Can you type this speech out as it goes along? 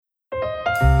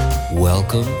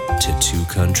Welcome to Two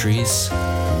Countries,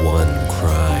 One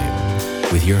Crime,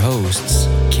 with your hosts,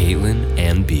 Caitlin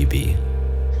and Bibi.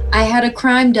 I had a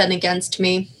crime done against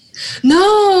me.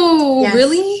 No, Yes,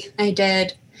 really? I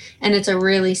did. And it's a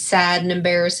really sad and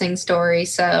embarrassing story.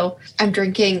 So I'm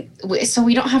drinking. So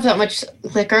we don't have that much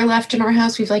liquor left in our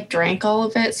house. We've drank all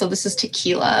of it. So this is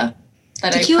tequila.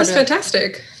 Tequila's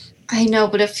fantastic. I know,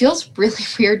 but it feels really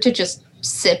weird to just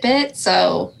sip it.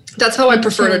 So that's how I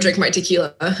prefer to drink my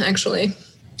tequila, actually.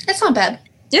 It's not bad.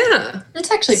 Yeah. It's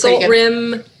actually salt pretty good.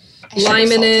 rim, lime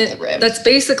in it. That's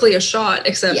basically a shot,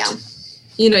 except,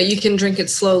 you can drink it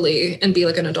slowly and be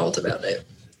like an adult about it.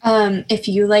 If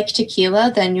you like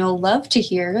tequila, then you'll love to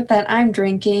hear that I'm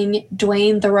drinking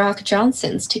Dwayne "The Rock"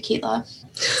 Johnson's tequila.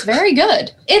 It's very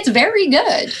good. It's very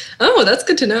good. Oh, that's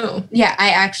good to know. Yeah, I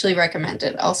actually recommend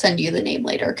it. I'll send you the name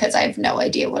later because I have no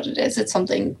idea what it is. It's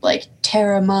something like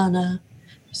Terramana.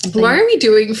 Why are we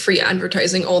doing free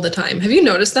advertising all the time? Have you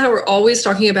noticed that? We're always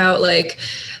talking about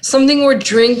something we're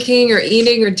drinking or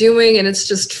eating or doing, and it's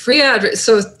just free ad.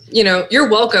 So, you're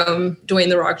welcome, Dwayne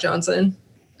 "The Rock" Johnson.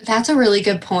 That's a really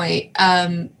good point.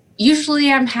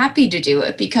 Usually I'm happy to do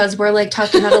it because we're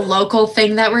talking about a local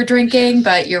thing that we're drinking,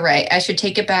 but you're right. I should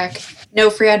take it back. No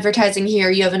free advertising here.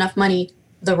 You have enough money.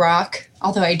 The Rock,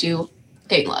 although I do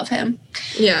love him.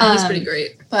 Yeah, he's pretty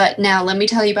great. But now let me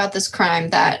tell you about this crime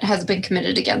that has been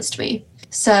committed against me.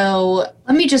 So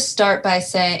let me just start by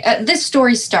saying this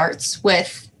story starts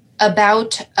with a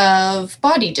bout of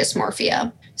body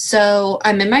dysmorphia. So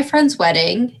I'm in my friend's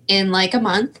wedding in a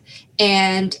month,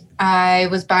 and I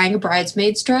was buying a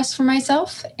bridesmaid's dress for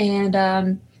myself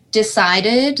and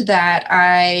decided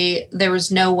that there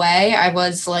was no way I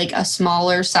was a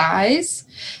smaller size.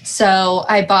 So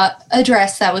I bought a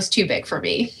dress that was too big for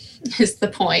me, is the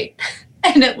point.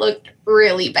 And it looked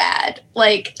really bad,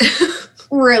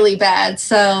 really bad.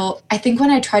 So I think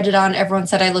when I tried it on, everyone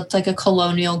said I looked like a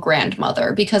colonial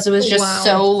grandmother because it was just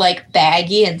so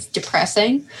baggy and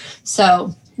depressing.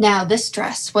 So now this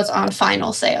dress was on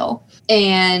final sale.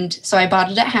 And so I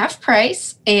bought it at half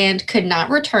price and could not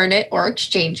return it or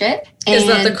exchange it. Is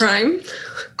that the crime?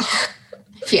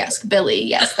 If you ask Billy,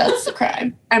 yes, that's the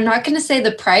crime. I'm not going to say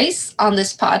the price on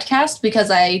this podcast because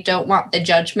I don't want the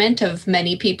judgment of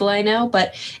many people I know,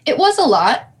 but it was a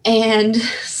lot. And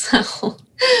so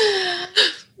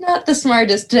not the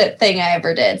smartest thing I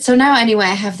ever did. So now anyway,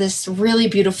 I have this really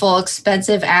beautiful,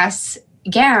 expensive ass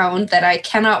gown that I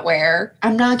cannot wear.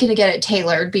 I'm not going to get it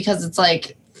tailored because it's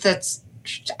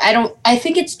I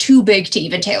think it's too big to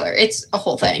even tailor. It's a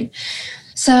whole thing.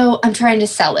 So I'm trying to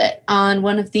sell it on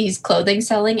one of these clothing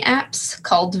selling apps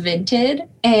called Vinted.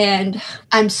 And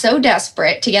I'm so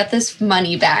desperate to get this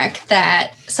money back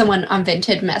that someone on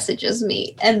Vinted messages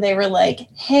me. And they were like,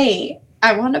 hey,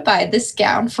 I want to buy this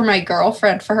gown for my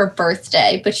girlfriend for her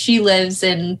birthday, but she lives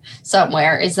in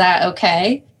somewhere. Is that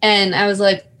okay? And I was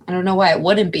like, I don't know why it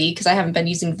wouldn't be because I haven't been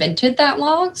using Vinted that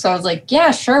long. So I was like,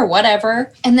 yeah, sure,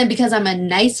 whatever. And then because I'm a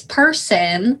nice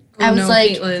person, I was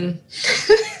like, Caitlin.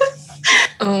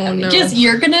 Oh, no.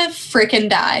 You're going to freaking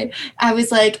die. I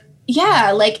was like,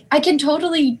 yeah, I can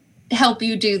totally help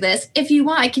you do this. If you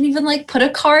want, I can even put a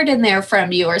card in there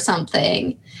from you or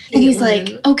something. And he's like,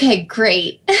 okay,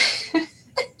 great.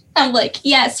 I'm like,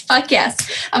 yes, fuck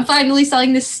yes. I'm finally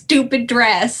selling this stupid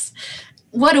dress.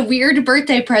 What a weird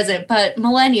birthday present, but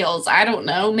millennials, I don't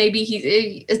know. Maybe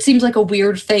it seems like a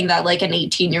weird thing that an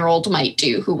 18-year-old might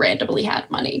do who randomly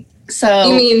had money.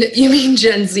 So you mean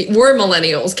Gen Z? We're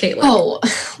millennials, Caitlin. Oh,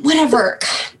 whatever.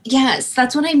 Yes,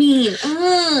 that's what I mean.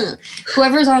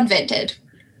 Whoever's on Vinted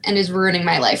and is ruining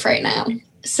my life right now.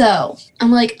 So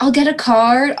I'm like, I'll get a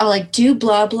card. I'll do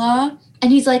blah, blah.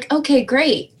 And he's like, okay,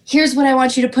 great. Here's what I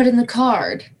want you to put in the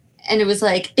card. And it was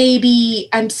like, baby,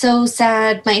 I'm so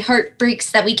sad. My heart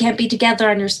breaks that we can't be together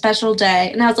on your special day.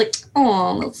 And I was like,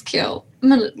 oh, that's cute.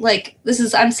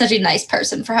 I'm such a nice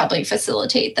person for helping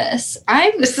facilitate this.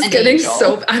 This is getting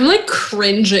angel. I'm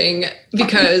cringing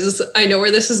because I know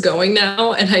where this is going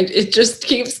now. And it just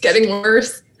keeps getting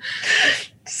worse.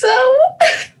 So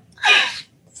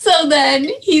then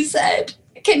he said,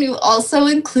 can you also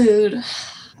include,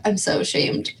 I'm so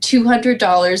ashamed,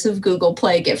 $200 of Google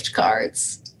Play gift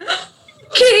cards?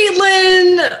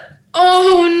 Caitlin!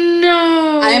 Oh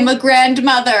no! I'm a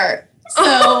grandmother.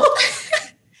 So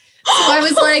I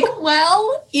was like,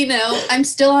 well, I'm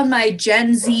still on my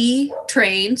Gen Z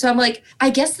train. So I'm like,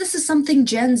 I guess this is something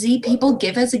Gen Z people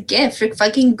give as a gift. A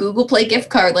fucking Google Play gift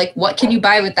card. What can you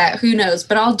buy with that? Who knows?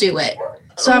 But I'll do it.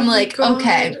 So I'm like,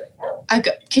 okay.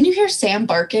 Can you hear Sam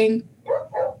barking?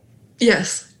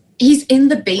 Yes. He's in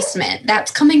the basement.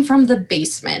 That's coming from the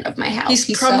basement of my house.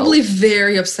 He's probably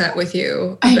very upset with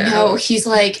you. I know. He's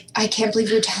like, I can't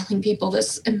believe you're telling people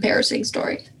this embarrassing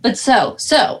story. But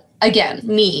so again,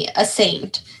 me, a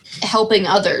saint, helping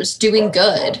others, doing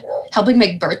good, helping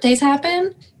make birthdays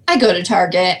happen. I go to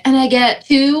Target and I get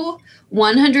 2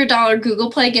 $100 Google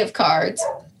Play gift cards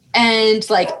and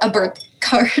like a birth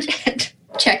card and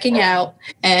checking out.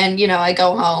 And, you know, I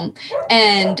go home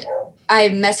and I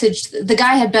messaged, the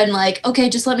guy had been like, okay,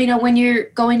 just let me know when you're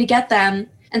going to get them.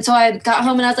 And so I got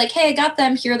home and I was like, hey, I got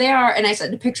them. Here they are. And I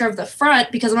sent a picture of the front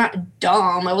because I'm not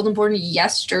dumb. I wasn't born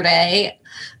yesterday.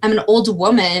 I'm an old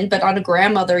woman, but not a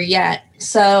grandmother yet.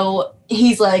 So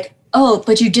he's like, oh,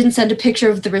 but you didn't send a picture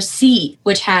of the receipt,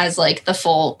 which has like the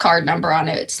full card number on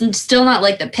it. It's still not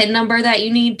like the PIN number that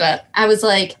you need, but I was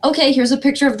like, okay, here's a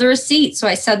picture of the receipt. So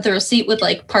I sent the receipt with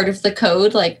like part of the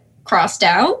code like crossed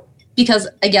out because,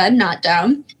 again, not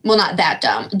dumb. Well, not that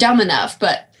dumb. Dumb enough,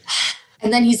 but...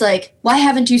 And then he's like, why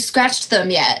haven't you scratched them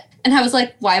yet? And I was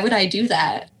like, why would I do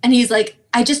that? And he's like,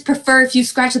 I just prefer if you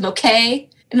scratch them, okay?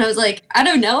 And I was like, I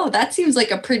don't know. That seems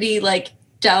like a pretty like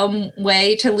dumb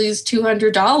way to lose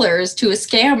 $200 to a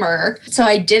scammer. So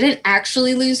I didn't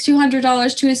actually lose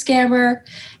 $200 to a scammer.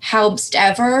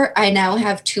 However, I now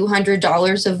have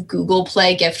 $200 of Google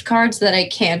Play gift cards that I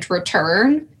can't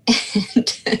return. And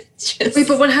just... Wait,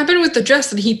 but what happened with the dress?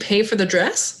 Did he pay for the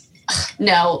dress?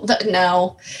 No.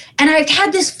 And I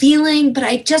had this feeling, but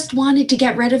I just wanted to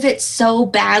get rid of it so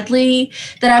badly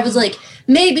that I was like,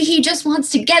 maybe he just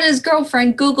wants to get his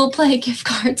girlfriend Google Play gift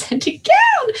cards and to get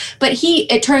out. But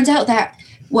it turns out that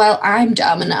while I'm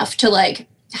dumb enough to like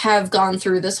have gone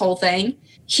through this whole thing,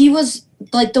 he was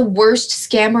like the worst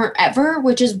scammer ever,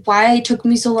 which is why it took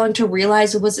me so long to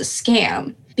realize it was a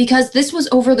scam. Because this was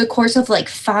over the course of like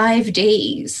 5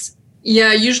 days.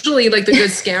 Yeah, usually like the good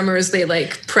scammers, they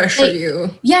like pressure you.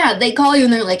 Yeah, they call you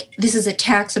and they're like, this is a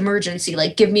tax emergency.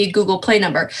 Like, give me a Google Play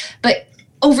number. But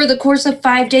over the course of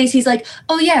 5 days, he's like,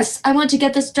 oh, yes, I want to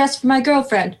get this dress for my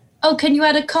girlfriend. Oh, can you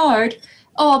add a card?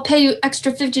 Oh, I'll pay you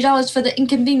extra $50 for the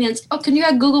inconvenience. Oh, can you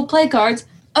add Google Play cards?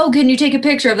 Oh, can you take a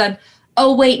picture of them?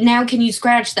 Oh, wait, now can you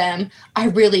scratch them? I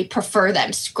really prefer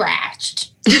them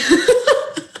scratched.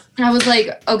 I was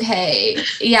like, okay,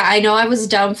 yeah, I know I was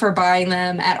dumb for buying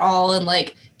them at all and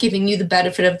like giving you the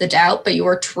benefit of the doubt, but you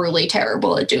were truly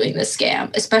terrible at doing this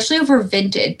scam, especially over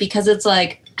Vinted, because it's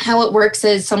like how it works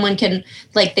is someone can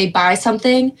like they buy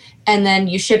something and then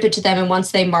you ship it to them. And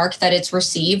once they mark that it's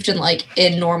received and like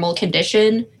in normal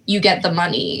condition, you get the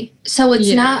money. So it's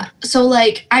not so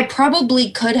like I probably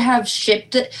could have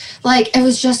shipped it. Like it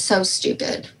was just so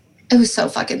stupid. It was so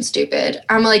fucking stupid.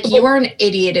 I'm like, you are an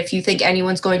idiot if you think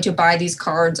anyone's going to buy these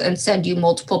cards and send you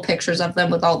multiple pictures of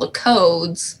them with all the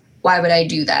codes. Why would I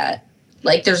do that?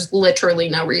 Like, there's literally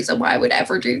no reason why I would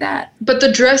ever do that. But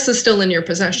the dress is still in your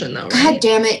possession, though, right? God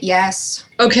damn it, yes.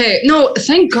 Okay, no,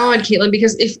 thank God, Caitlin,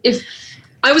 because if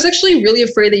I was actually really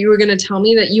afraid that you were going to tell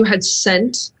me that you had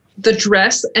sent the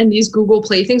dress and these Google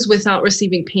Play things without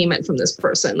receiving payment from this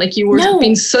person. Like, you were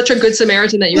being such a good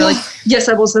Samaritan that you were like, yes,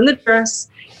 I will send the dress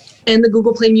and the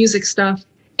Google Play Music stuff,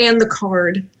 and the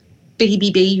card,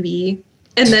 baby,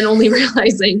 and then only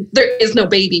realizing there is no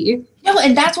baby. No,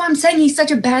 and that's why I'm saying he's such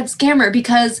a bad scammer,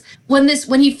 because when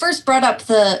he first brought up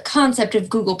the concept of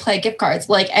Google Play gift cards,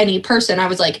 like any person, I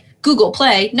was like, Google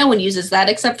Play, no one uses that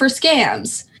except for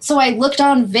scams. So I looked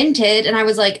on Vinted and I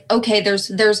was like, okay,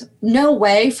 there's no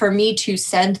way for me to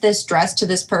send this dress to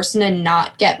this person and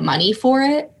not get money for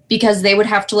it. Because they would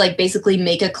have to like basically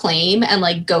make a claim and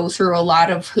like go through a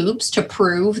lot of hoops to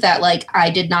prove that like I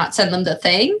did not send them the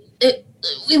thing.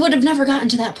 We would have never gotten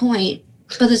to that point.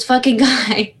 But this fucking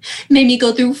guy made me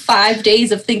go through 5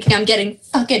 days of thinking I'm getting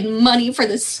fucking money for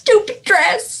this stupid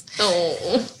dress.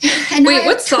 Oh. Wait,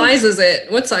 what size is it?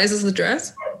 What size is the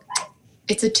dress?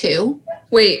 It's a 2.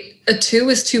 Wait, a 2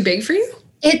 is too big for you?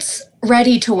 It's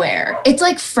ready to wear. It's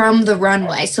like from the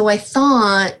runway. So I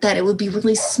thought that it would be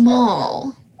really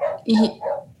small.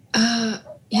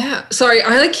 Yeah. Sorry,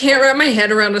 I like can't wrap my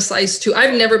head around a size 2.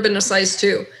 I've never been a size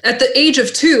 2. At the age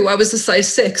of 2, I was a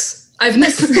size 6. I've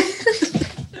never.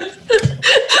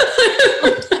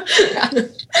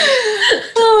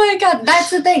 Oh my God. That's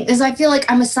the thing, is I feel like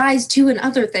I'm a size 2 in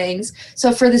other things.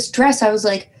 So for this dress, I was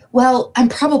like, well, I'm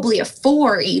probably a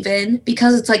 4 even,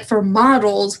 because it's like for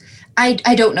models. I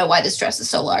don't know why this dress is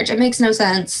so large. It makes no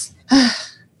sense.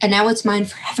 And now it's mine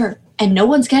forever. And no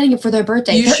one's getting it for their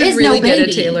birthday. You should really get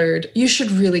it tailored. You should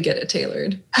really get it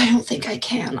tailored. I don't think I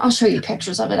can. I'll show you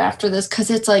pictures of it after this, because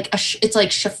it's like it's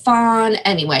like chiffon.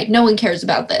 Anyway, no one cares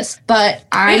about this. But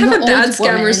I have a bad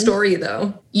scammer story,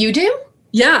 though. You do?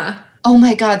 Yeah. Oh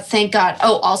my God, thank God.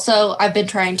 Oh, also, I've been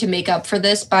trying to make up for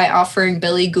this by offering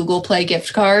Billy Google Play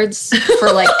gift cards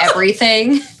for like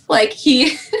everything. Like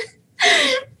he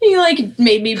like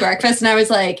made me breakfast and I was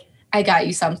like, I got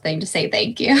you something to say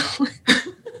thank you.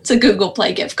 It's a Google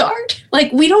Play gift card.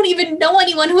 Like, we don't even know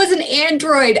anyone who has an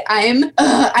Android.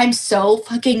 I'm so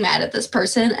fucking mad at this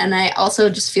person. And I also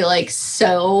just feel like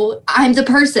I'm the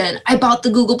person. I bought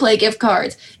the Google Play gift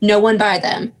cards. No one buy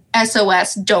them.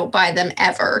 SOS, don't buy them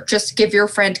ever. Just give your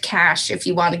friend cash if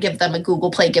you want to give them a Google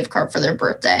Play gift card for their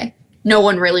birthday. No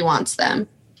one really wants them.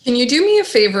 Can you do me a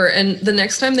favor, and the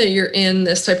next time that you're in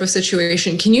this type of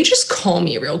situation, can you just call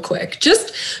me real quick?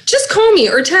 Just call me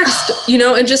or text,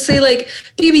 and just say like,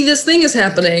 Bibi, this thing is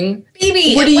happening.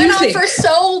 Bibi, what do you think? It went on for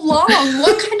so long.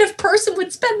 What kind of person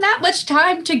would spend that much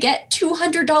time to get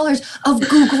 $200 of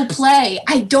Google Play?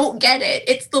 I don't get it.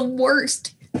 It's the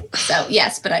worst. So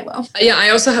yes, but I will. Yeah, I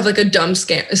also have like a dumb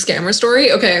scammer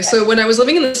story. Okay, so when I was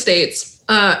living in the States,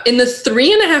 in the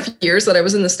 3.5 years that I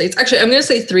was in the States, actually, I'm going to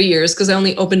say 3 years because I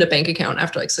only opened a bank account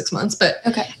after like 6 months. But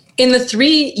okay. In the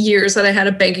 3 years that I had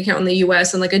a bank account in the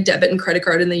US and like a debit and credit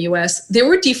card in the US, they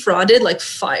were defrauded like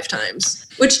 5 times,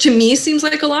 which to me seems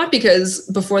like a lot because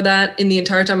before that, in the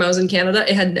entire time I was in Canada,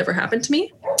 it had never happened to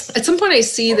me. At some point I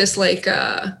see this like,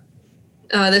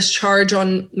 this charge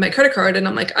on my credit card and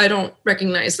I'm like, I don't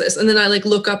recognize this. And then I like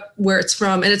look up where it's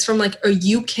from and it's from like a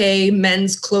UK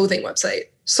men's clothing website.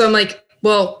 So I'm like,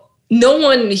 well, no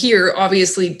one here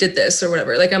obviously did this or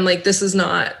whatever. Like, I'm like, this is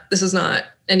not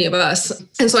any of us.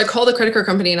 And so I call the credit card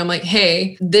company and I'm like,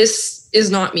 hey, this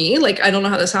is not me. Like, I don't know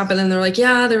how this happened. And they're like,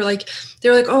 yeah, they're like,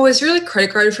 oh, is your like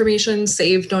credit card information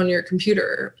saved on your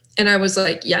computer? And I was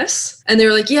like, yes. And they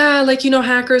were like, yeah, like,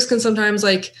 hackers can sometimes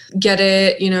like get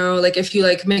it, like if you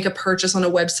like make a purchase on a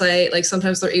website, like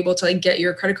sometimes they're able to like get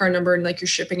your credit card number and like your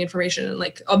shipping information and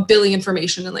like a billing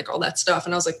information and like all that stuff.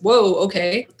 And I was like, whoa,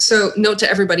 okay. So note to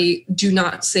everybody, do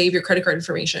not save your credit card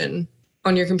information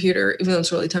on your computer, even though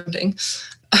it's really tempting.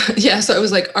 Yeah. So I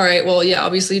was like, all right, well, yeah,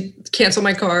 obviously cancel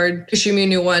my card, issue me a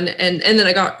new one. And then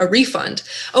I got a refund.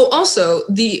 Oh, also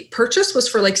the purchase was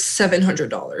for like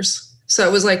 $700. So I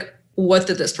was like, what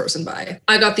did this person buy?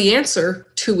 I got the answer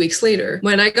 2 weeks later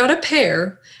when I got a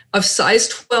pair of size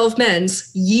 12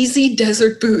 men's Yeezy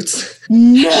desert boots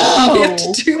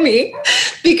shipped to me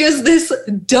because this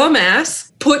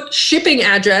dumbass put shipping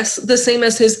address the same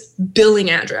as his billing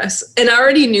address. And I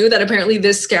already knew that apparently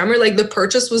this scammer, like the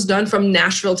purchase was done from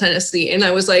Nashville, Tennessee. And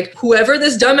I was like, whoever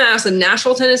this dumbass in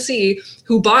Nashville, Tennessee,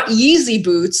 who bought Yeezy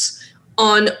boots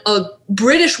on a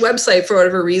British website for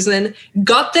whatever reason,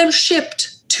 got them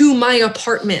shipped to my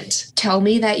apartment. Tell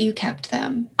me that you kept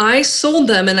them. I sold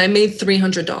them and I made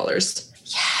 $300.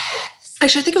 Yes.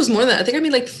 Actually, I think it was more than that. I think I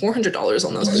made like $400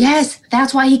 on those boots. Yes,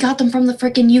 that's why he got them from the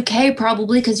freaking UK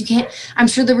probably because you can't, I'm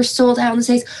sure they were sold out in the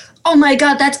States. Oh my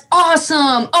God, that's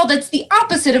awesome. Oh, that's the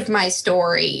opposite of my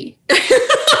story.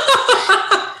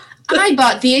 I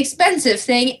bought the expensive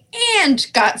thing and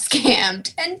got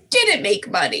scammed and didn't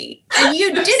make money. And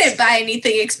you didn't buy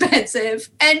anything expensive.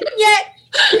 And yet,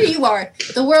 here you are.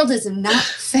 The world is not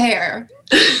fair.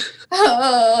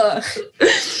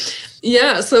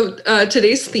 Yeah, so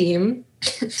today's theme,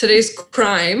 today's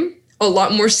crime, a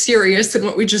lot more serious than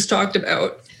what we just talked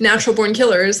about. Natural born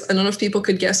killers. I don't know if people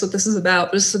could guess what this is about,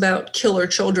 but this is about killer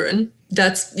children.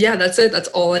 That's it. That's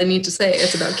all I need to say.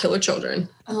 It's about killer children.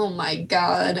 Oh my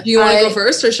God. Do you want to go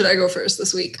first or should I go first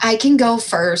this week? I can go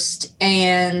first.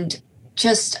 And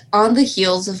just on the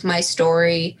heels of my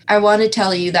story, I want to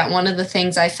tell you that one of the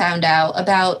things I found out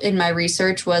about in my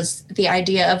research was the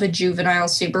idea of a juvenile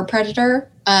super predator,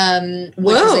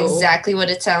 which is exactly what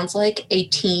it sounds like, a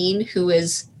teen who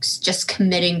is just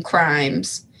committing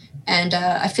crimes. And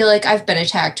I feel like I've been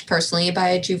attacked personally by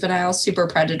a juvenile super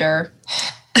predator.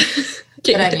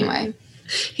 But anyway.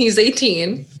 He's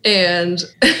 18 and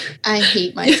I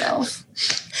hate myself.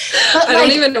 But I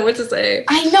don't even know what to say.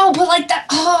 I know, but like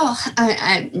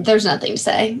that, there's nothing to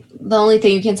say. The only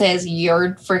thing you can say is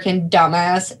you're freaking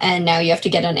dumbass and now you have to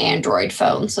get an Android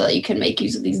phone so that you can make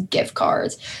use of these gift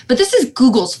cards. But this is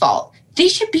Google's fault. They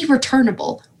should be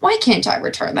returnable. Why can't I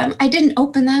return them? I didn't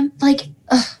open them. Like,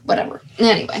 whatever.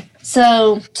 Anyway,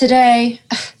 so today,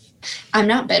 I'm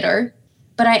not bitter,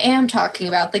 but I am talking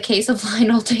about the case of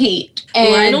Lionel Tate.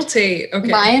 And Lionel Tate,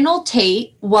 okay. Lionel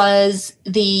Tate was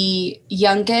the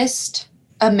youngest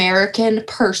American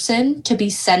person to be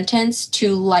sentenced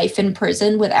to life in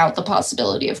prison without the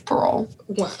possibility of parole.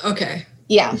 Wow, okay.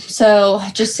 Yeah, so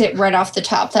just sit right off the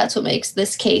top. That's what makes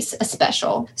this case a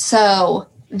special. So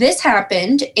this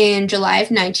happened in July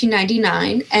of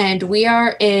 1999, and we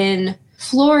are in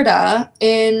Florida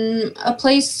in a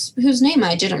place whose name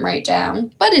I didn't write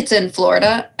down, but it's in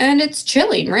Florida and it's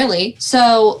chilling, really.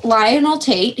 So Lionel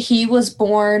Tate, he was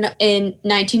born in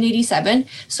 1987.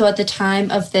 So at the time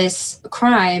of this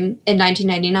crime in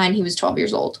 1999, he was 12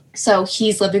 years old. So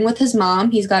he's living with his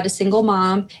mom. He's got a single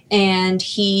mom, and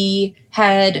he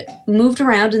had moved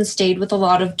around and stayed with a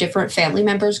lot of different family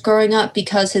members growing up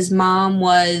because his mom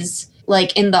was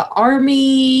like in the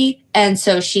army, and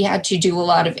so she had to do a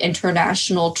lot of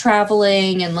international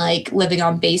traveling and like living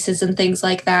on bases and things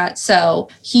like that. So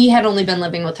he had only been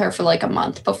living with her for like a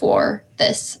month before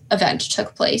this event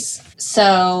took place.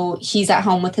 So he's at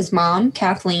home with his mom,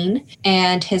 Kathleen,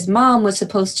 and his mom was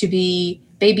supposed to be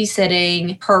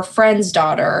babysitting her friend's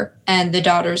daughter, and the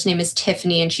daughter's name is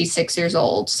Tiffany, and she's 6 years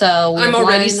old. So I'm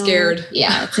already scared.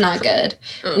 Yeah, it's not good.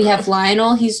 We have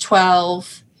Lionel, he's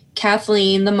 12,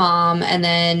 Kathleen, the mom, and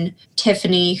then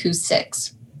Tiffany, who's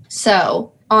 6.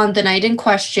 So on the night in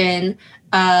question,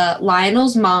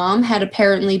 Lionel's mom had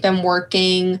apparently been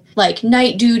working like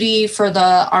night duty for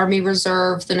the Army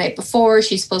Reserve the night before.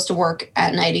 She's supposed to work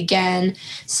at night again.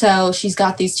 So she's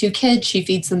got these 2 kids. She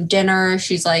feeds them dinner.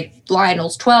 She's like,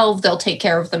 Lionel's 12. They'll take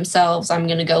care of themselves. I'm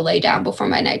going to go lay down before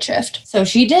my night shift. So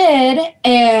she did.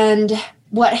 And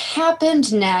what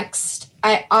happened next,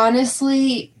 I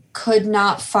honestly could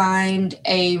not find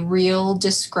a real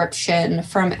description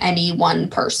from any one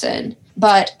person.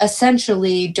 But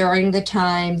essentially, during the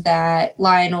time that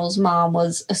Lionel's mom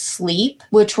was asleep,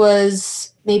 which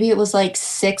was maybe it was like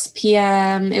 6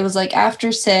 p.m., it was like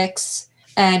after 6,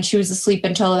 and she was asleep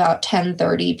until about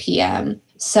 10:30 p.m.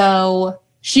 So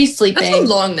she's sleeping. That's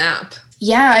a long nap.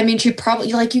 Yeah, I mean, she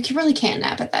probably, like, you really can't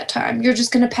nap at that time. You're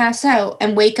just going to pass out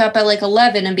and wake up at, like,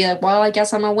 11 and be like, well, I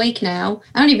guess I'm awake now.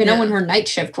 I don't even know when her night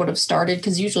shift would have started,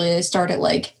 because usually they start at,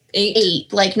 like,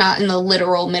 8, like, not in the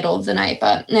literal middle of the night.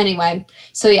 But anyway,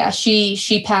 so, yeah,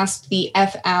 she passed the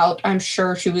F out. I'm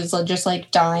sure she was just, like,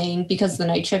 dying because the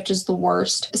night shift is the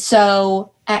worst.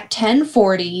 So at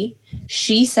 10:40,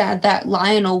 she said that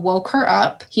Lionel woke her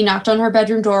up. He knocked on her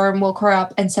bedroom door and woke her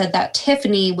up and said that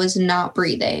Tiffany was not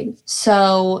breathing.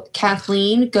 So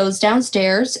Kathleen goes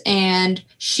downstairs and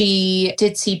she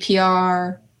did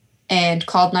CPR and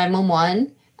called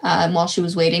 911. While she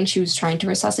was waiting, she was trying to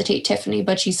resuscitate Tiffany,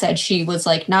 but she said she was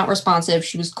like not responsive.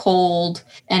 She was cold,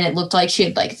 and it looked like she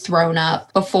had like thrown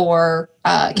up before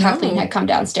Kathleen had come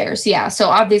downstairs. Yeah, so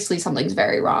obviously something's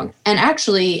very wrong. And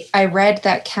actually, I read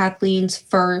that Kathleen's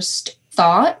first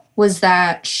thought was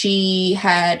that she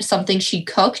had something she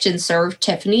cooked and served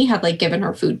Tiffany had like given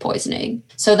her food poisoning.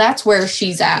 So that's where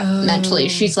she's at mentally.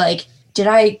 She's like, did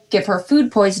I give her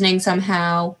food poisoning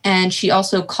somehow? And she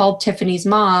also called Tiffany's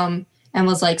mom and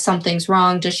was like, something's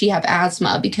wrong. Does she have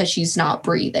asthma because she's not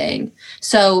breathing?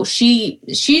 So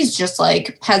she's just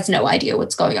like, has no idea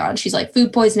what's going on. She's like,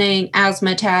 food poisoning,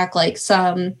 asthma attack, like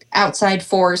some outside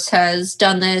force has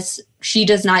done this. She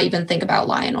does not even think about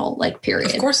Lionel, like,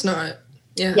 period. Of course not.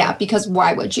 Yeah. Yeah, because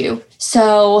why would you?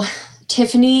 So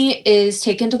Tiffany is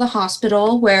taken to the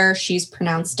hospital where she's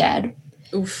pronounced dead.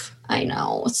 Oof. I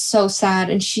know, it's so sad,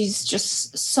 and she's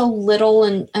just so little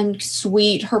and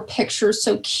sweet. Her picture's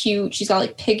so cute. She's got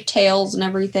like pigtails and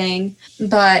everything.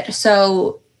 But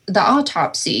so the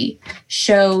autopsy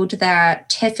showed that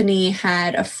Tiffany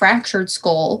had a fractured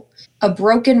skull, a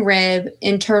broken rib,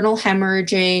 internal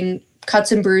hemorrhaging,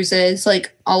 cuts and bruises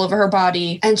like all over her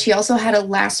body. And she also had a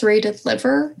lacerated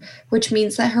liver, which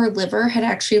means that her liver had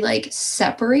actually like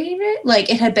separated, like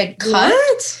it had been cut.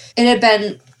 What? It had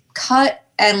been cut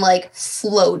and like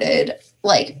floated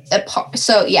like apart.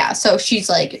 So yeah, so she's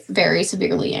like very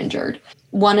severely injured.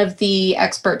 One of the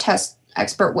expert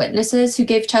witnesses who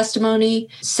gave testimony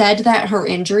said that her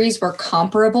injuries were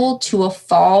comparable to a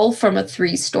fall from a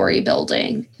 3-story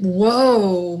building.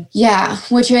 Whoa. Yeah,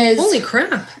 which is holy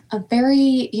crap. A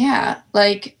very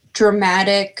like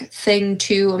dramatic thing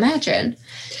to imagine.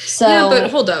 So yeah,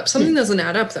 but hold up. Something doesn't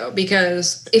add up, though,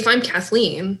 because if I'm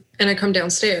Kathleen and I come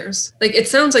downstairs, like, it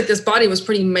sounds like this body was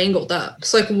pretty mangled up.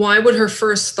 So, like, why would her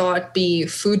first thought be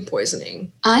food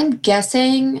poisoning? I'm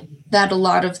guessing that a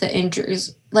lot of the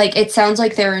injuries, like, it sounds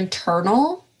like they're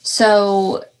internal.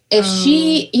 So if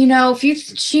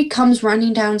she comes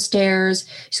running downstairs,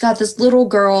 she's got this little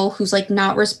girl who's like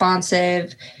not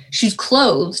responsive. She's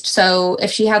clothed. So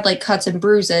if she had like cuts and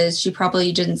bruises, she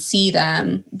probably didn't see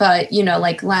them. But,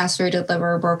 like lacerated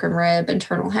liver, broken rib,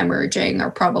 internal hemorrhaging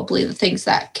are probably the things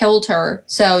that killed her.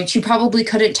 So she probably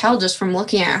couldn't tell just from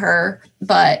looking at her.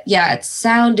 But yeah, it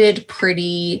sounded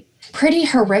pretty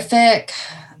horrific.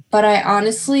 But I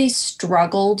honestly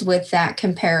struggled with that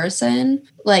comparison.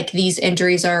 Like, these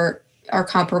injuries are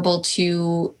comparable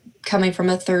to coming from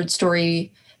a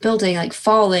 3rd-story building, like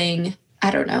falling.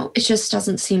 I don't know. It just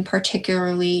doesn't seem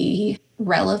particularly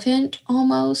relevant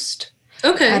almost.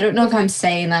 Okay. I don't know if I'm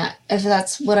saying that, if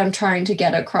that's what I'm trying to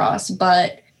get across,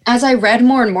 but as I read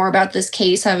more and more about this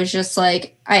case, I was just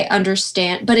like, I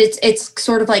understand, but it's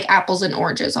sort of like apples and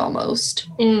oranges almost.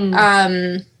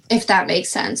 If that makes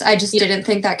sense. I just didn't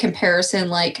think that comparison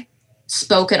like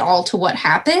spoke at all to what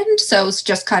happened. So it's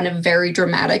just kind of very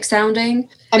dramatic sounding.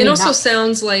 It almost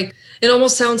sounds like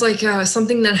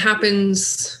something that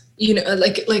happens, you know,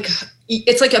 like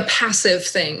it's like a passive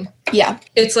thing. Yeah.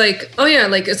 It's like, oh yeah,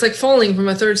 like it's like falling from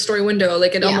a 3rd-story window.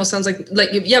 Like it almost sounds like,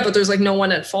 yeah, but there's like no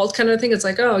one at fault kind of thing. It's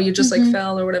like, oh, you just like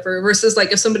fell or whatever. Versus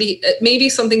like if somebody, maybe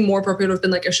something more appropriate would have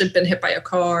been like, I should have been hit by a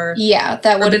car. Yeah,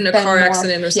 that would have been a car more,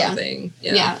 accident or something.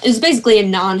 Yeah. It's basically a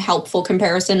non-helpful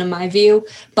comparison in my view,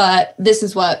 but this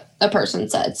is what a person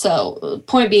said. So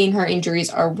point being, her injuries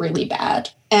are really bad.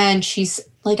 And she's,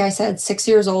 like I said, 6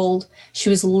 years old. She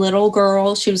was a little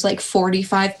girl. She was like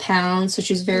 45 pounds, so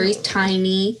she was very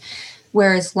tiny.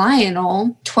 Whereas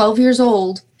Lionel, 12 years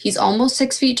old, he's almost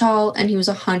 6 feet tall, and he was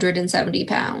 170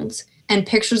 pounds. And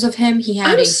pictures of him, he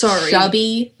had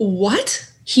chubby...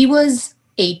 What? He was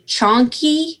a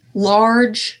chonky,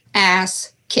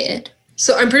 large-ass kid.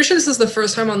 So I'm pretty sure this is the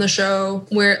first time on the show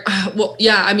where...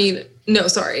 No,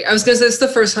 sorry. I was going to say it's the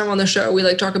first time on the show we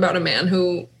like talk about a man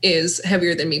who is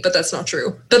heavier than me, but that's not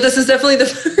true. But this is definitely the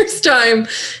first time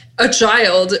a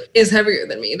child is heavier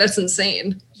than me. That's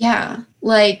insane. Yeah.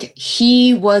 Like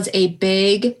he was a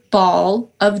big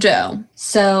ball of dough.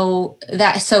 So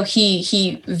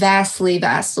he vastly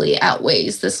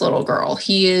outweighs this little girl.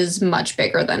 He is much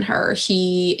bigger than her.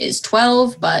 He is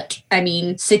 12, but I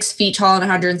mean, 6 feet tall and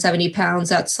 170 pounds.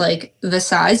 That's like the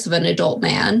size of an adult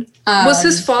man. Was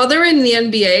his father in the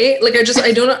NBA? Like,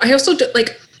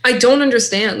 I don't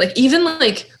understand. Like, even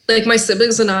like my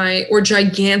siblings and I were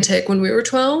gigantic when we were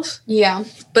 12. Yeah.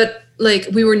 But like,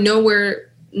 we were nowhere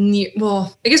near,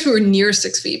 well, I guess we were near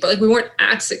 6 feet, but like we weren't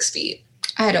at 6 feet.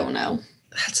 I don't know.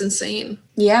 That's insane.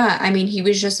 Yeah. I mean, he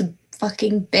was just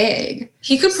fucking big.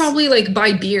 He could probably like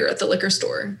buy beer at the liquor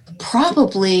store.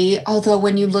 Probably, although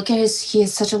when you look at he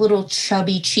has such a little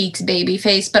chubby cheeks baby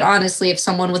face. But honestly, if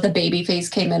someone with a baby face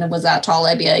came in and was that tall,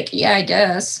 I'd be like, yeah, I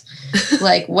guess.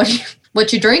 Like,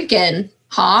 what you drinking,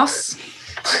 Hoss?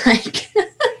 Like,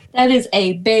 that is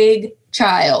a big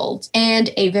child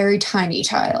and a very tiny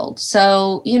child.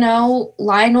 So, you know,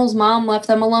 Lionel's mom left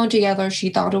them alone together. She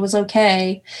thought it was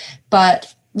okay.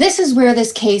 But this is where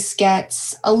this case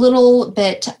gets a little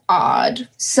bit odd.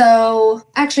 So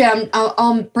actually,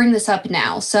 I'll bring this up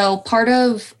now. So part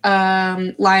of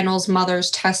Lionel's mother's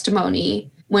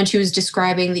testimony, when she was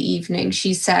describing the evening,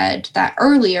 she said that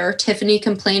earlier, Tiffany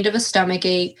complained of a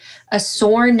stomachache, a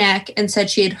sore neck, and said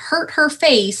she had hurt her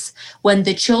face when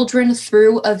the children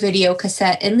threw a video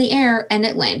cassette in the air and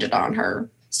it landed on her.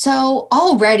 So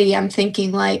already I'm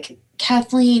thinking like,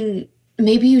 Kathleen,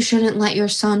 maybe you shouldn't let your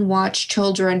son watch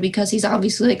children because he's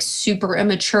obviously like super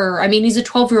immature. I mean, he's a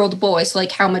 12-year-old boy, so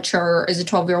like how mature is a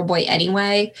 12-year-old boy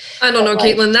anyway? I don't know,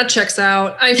 like, Caitlin, that checks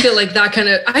out. I feel like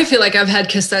I feel like I've had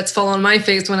cassettes fall on my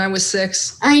face when I was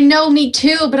 6. I know, me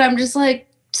too, but I'm just like,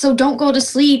 so don't go to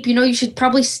sleep. You know, you should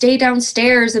probably stay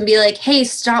downstairs and be like, hey,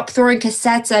 stop throwing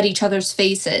cassettes at each other's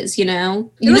faces, you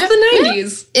know? It was the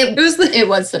 90s. It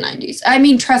was the 90s. I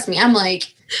mean, trust me, I'm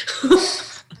like...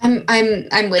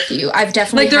 I'm with you. I've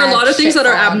definitely like there are a lot of things that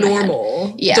are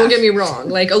abnormal. Yeah. Don't get me wrong.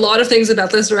 Like a lot of things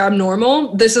about this are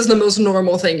abnormal. This is the most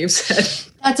normal thing you've said.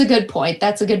 That's a good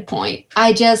point.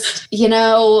 I just, you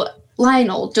know,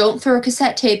 Lionel, don't throw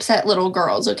cassette tapes at little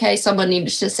girls, okay? Someone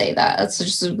needs to say that. That's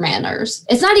just manners.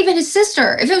 It's not even his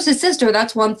sister. If it was his sister,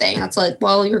 that's one thing. That's like,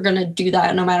 well, you're going to do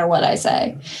that no matter what I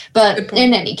say. But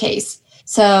in any case,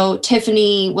 so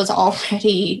Tiffany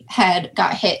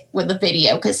got hit with a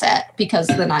video cassette because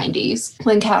of the 90s.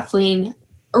 When Kathleen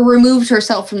removed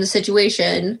herself from the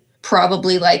situation,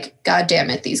 probably like, God damn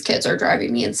it, these kids are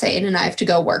driving me insane and I have to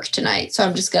go work tonight. So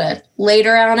I'm just going to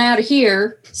later on out of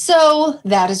here. So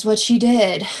that is what she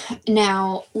did.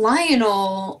 Now,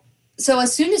 Lionel, so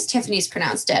as soon as Tiffany's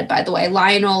pronounced dead, by the way,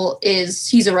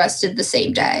 he's arrested the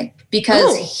same day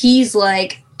because he's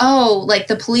like, like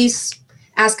the police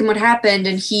ask him what happened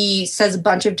and he says a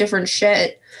bunch of different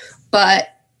shit, but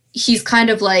he's kind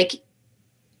of like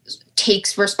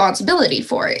takes responsibility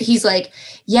for it. He's like,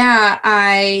 yeah,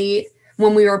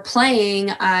 when we were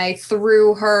playing, I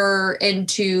threw her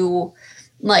into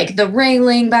like the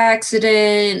railing by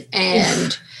accident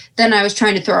and then I was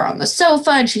trying to throw her on the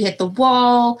sofa and she hit the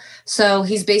wall. So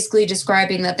he's basically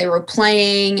describing that they were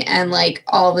playing and like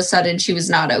all of a sudden she was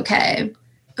not okay.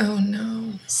 Oh,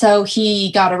 no. So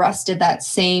he got arrested that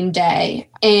same day.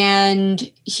 And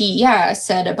he,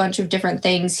 said a bunch of different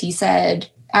things. He said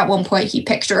at one point he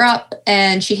picked her up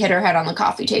and she hit her head on the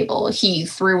coffee table. He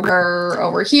threw her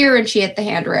over here and she hit the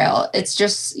handrail. It's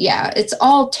just, it's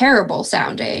all terrible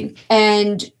sounding.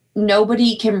 And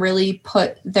nobody can really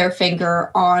put their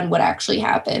finger on what actually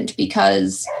happened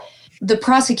because the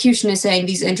prosecution is saying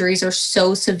these injuries are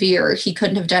so severe he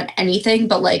couldn't have done anything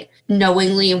but like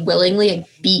knowingly and willingly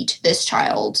beat this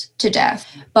child to death.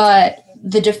 But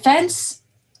the defense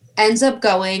ends up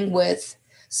going with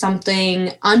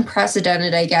something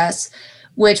unprecedented, I guess,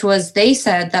 which was they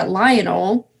said that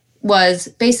Lionel was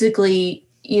basically,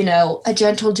 a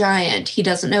gentle giant. He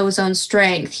doesn't know his own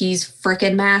strength. He's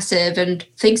freaking massive and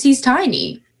thinks he's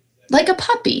tiny, like a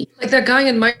puppy. Like that guy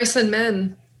in Mice and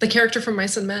Men. The character from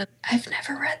Mice and Men. I've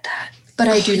never read that. But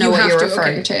I do know what you're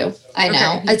referring to. I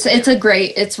know.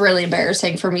 Okay. It's really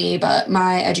embarrassing for me, but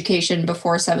my education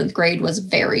before 7th grade was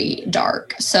very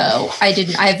dark. So I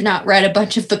have not read a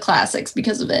bunch of the classics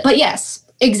because of it. But yes,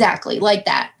 exactly, like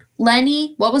that.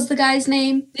 Lenny, what was the guy's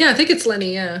name? Yeah, I think it's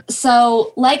Lenny, yeah.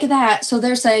 So like that, so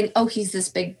they're saying, oh, he's this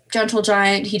big gentle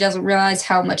giant. He doesn't realize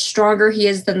how much stronger he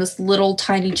is than this little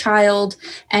tiny child.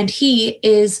 And he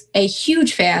is a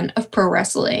huge fan of pro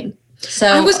wrestling. So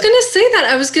I was gonna say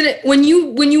that. When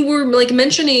you were like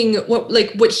mentioning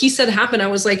what he said happened, I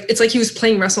was like, it's like he was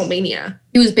playing WrestleMania.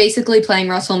 He was basically playing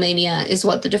WrestleMania is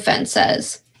what the defense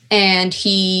says. And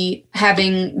he,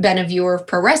 having been a viewer of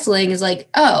pro wrestling, is like,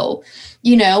 oh,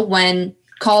 when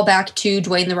callback to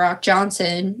Dwayne The Rock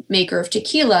Johnson, maker of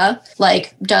tequila,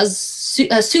 like does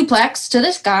a suplex to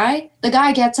this guy, the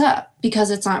guy gets up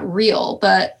because it's not real.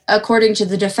 But according to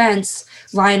the defense,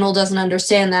 Lionel doesn't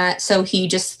understand that. So he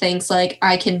just thinks like,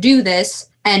 I can do this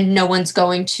and no one's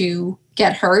going to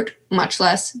get hurt, much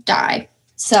less die.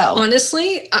 So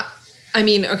honestly, I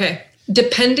mean, okay.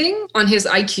 Depending on his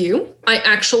IQ, I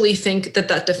actually think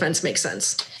that defense makes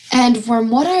sense. And from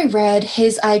what I read,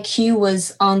 his IQ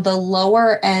was on the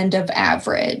lower end of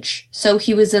average. So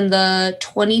he was in the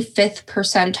 25th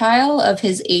percentile of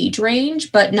his age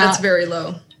range, but not... That's very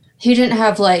low. He didn't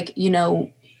have like,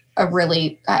 a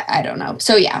really, I don't know.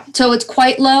 So yeah, so it's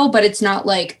quite low, but it's not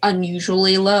like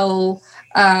unusually low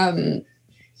to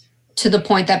the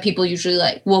point that people usually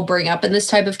like will bring up in this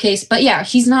type of case. But yeah,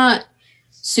 he's not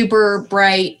super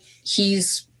bright.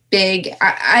 He's big.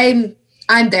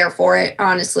 I'm there for it,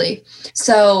 honestly.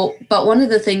 So, but one of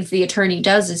the things the attorney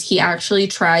does is he actually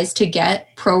tries to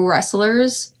get pro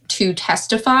wrestlers to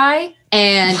testify,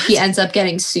 and he ends up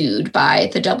getting sued by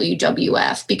the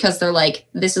WWF because they're like,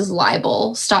 this is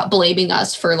libel. Stop blaming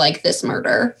us for like this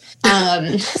murder.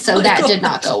 So that did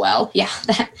not go well. Yeah,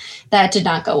 that did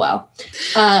not go well.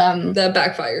 That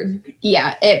backfired.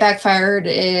 Yeah, it backfired.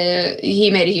 He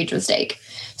made a huge mistake.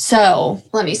 So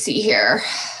let me see here.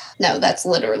 No, that's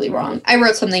literally wrong. I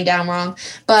wrote something down wrong.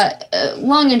 But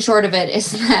long and short of it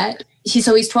is that he's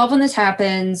 12 when this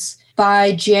happens.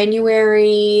 By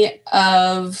January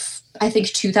of, I think,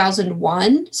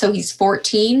 2001, so he's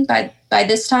 14 by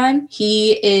this time,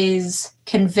 he is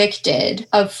convicted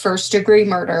of first-degree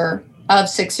murder of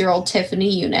 6-year-old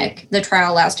Tiffany Unick. The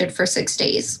trial lasted for 6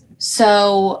 days.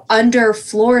 So under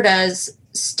Florida's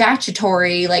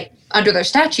statutory, under their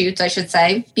statutes, I should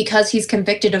say, because he's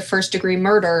convicted of first-degree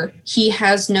murder, he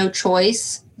has no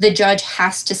choice. The judge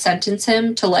has to sentence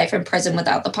him to life in prison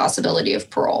without the possibility of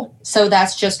parole. So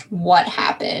that's just what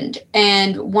happened.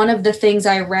 And one of the things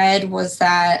I read was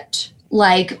that,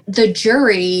 the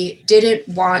jury didn't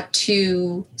want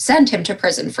to send him to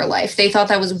prison for life. They thought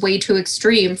that was way too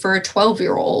extreme for a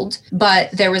 12-year-old, but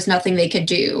there was nothing they could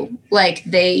do.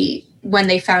 When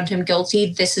they found him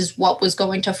guilty, this is what was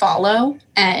going to follow.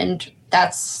 And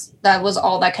that was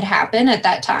all that could happen at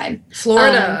that time.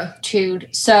 Florida.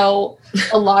 So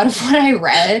a lot of what I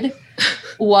read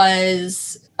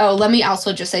was, let me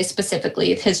also just say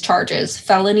specifically his charges: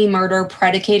 felony murder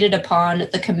predicated upon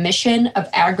the commission of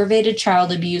aggravated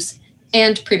child abuse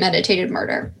and premeditated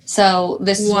murder. So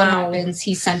this is what happens.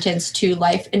 He's sentenced to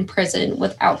life in prison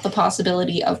without the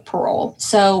possibility of parole.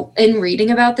 So in reading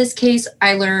about this case,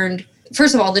 I learned,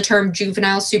 first of all, the term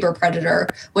juvenile super predator,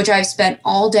 which I've spent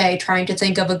all day trying to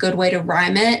think of a good way to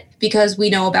rhyme it, because we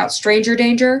know about stranger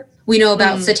danger, we know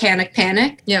about satanic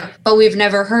panic, but we've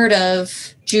never heard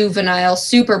of juvenile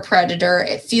super predator.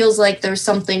 It feels like there's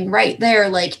something right there,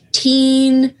 like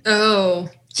teen, I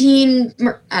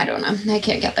don't know. I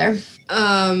can't get there.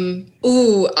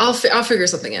 I'll figure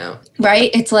something out.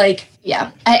 Right? It's like,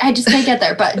 I just can't get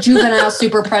there. But juvenile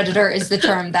super predator is the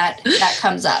term that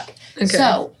comes up. Okay.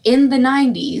 So in the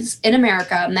 90s in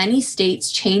America, many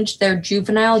states changed their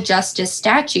juvenile justice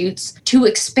statutes to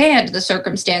expand the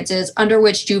circumstances under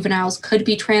which juveniles could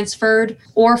be transferred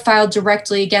or filed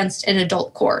directly against an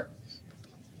adult court.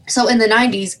 So in the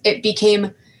 90s, it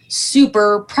became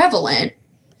super prevalent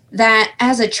that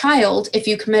as a child, if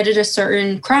you committed a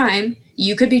certain crime,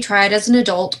 you could be tried as an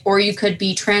adult or you could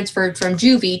be transferred from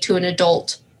juvie to an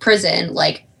adult prison,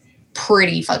 like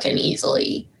pretty fucking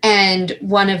easily. And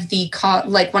one of the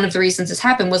reasons this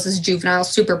happened was this juvenile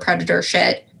super predator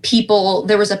shit.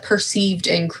 There was a perceived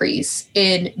increase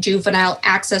in juvenile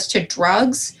access to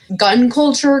drugs, gun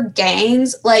culture,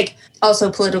 gangs, like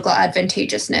also political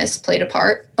advantageousness played a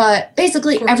part. But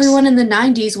basically everyone in the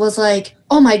 90s was like,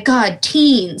 oh my God,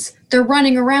 teens, they're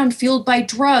running around fueled by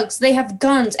drugs. They have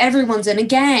guns. Everyone's in a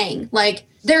gang. Like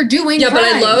they're doing crimes.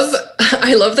 But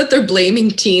I love that they're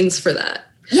blaming teens for that.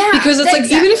 Yeah, because it's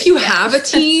like, even if you have a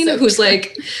teen who's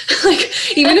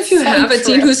even if you have a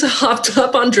teen who's hopped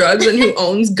up on drugs and who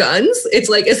owns guns, it's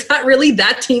like, is that really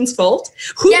that teen's fault?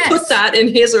 Who put that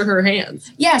in his or her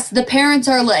hands? Yes, the parents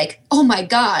are like, oh my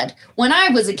God, when I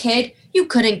was a kid, you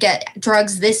couldn't get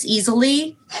drugs this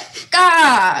easily.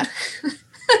 God,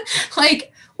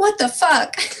 like, what the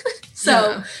fuck?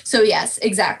 So yes,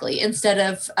 exactly. Instead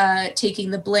of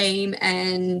taking the blame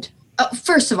and...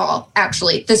 first of all,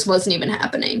 actually, this wasn't even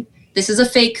happening. This is a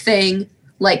fake thing,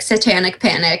 like satanic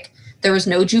panic. There was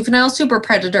no juvenile super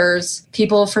predators.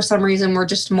 People, for some reason, were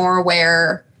just more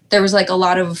aware. There was like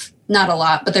not a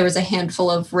lot, but there was a handful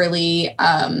of really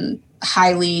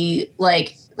highly,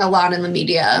 like a lot in the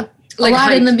media.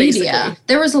 Basically.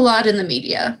 There was a lot in the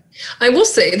media. I will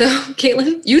say, though,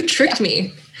 Caitlin, you tricked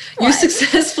me. What? You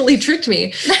successfully tricked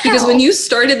me because when you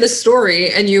started the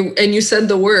story and you said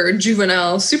the word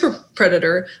juvenile super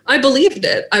predator, I believed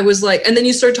it. I was like, and then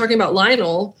you started talking about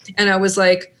Lionel and I was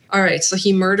like, all right, so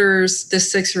he murders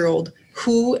this 6-year-old.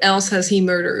 Who else has he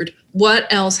murdered? What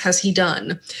else has he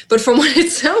done? But from what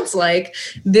it sounds like,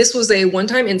 this was a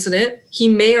one-time incident. He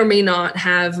may or may not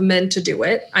have meant to do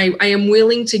it. I am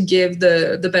willing to give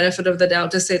the benefit of the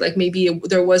doubt to say like maybe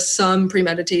there was some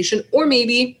premeditation or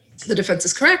maybe the defense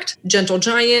is correct. Gentle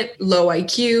giant, low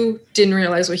IQ, didn't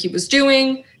realize what he was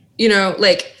doing,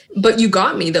 but you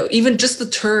got me though. Even just the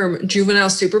term juvenile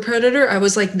super predator, I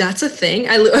was like, that's a thing.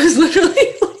 I was literally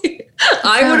like,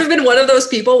 I would have been one of those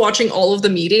people watching all of the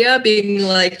media being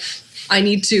like, I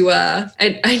need to,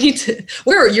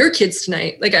 where are your kids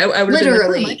tonight? Like I would have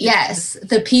literally, been like, yes.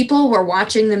 The people were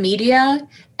watching the media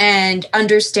and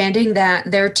understanding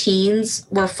that their teens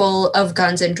were full of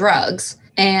guns and drugs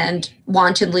and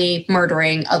wantonly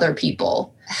murdering other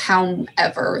people.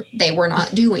 However, they were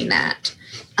not doing that.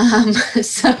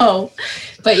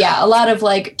 But yeah, a lot of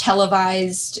like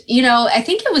televised, I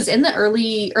think it was in the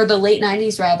late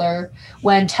 90s rather,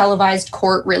 when televised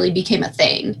court really became a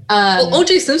thing.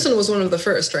 O.J. Simpson was one of the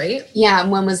first, right? Yeah.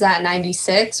 And when was that?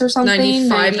 96 or something?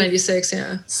 95, 96,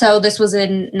 yeah. So this was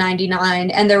in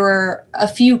 99. And there were a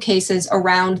few cases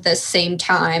around this same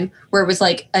time where it was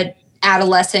like a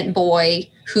adolescent boy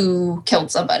who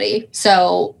killed somebody.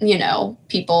 So,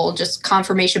 people just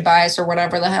confirmation bias or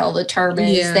whatever the hell the term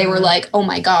is. Yeah. They were like, oh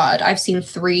my God, I've seen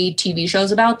 3 TV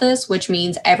shows about this, which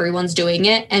means everyone's doing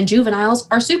it. And juveniles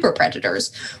are super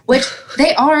predators, which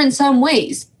they are in some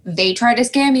ways. They try to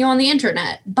scam you on the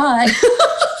internet, but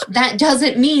that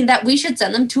doesn't mean that we should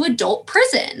send them to adult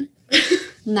prison.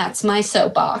 And that's my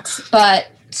soapbox. But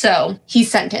so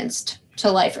he's sentenced to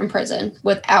life in prison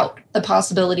without the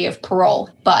possibility of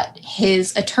parole. But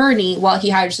his attorney, he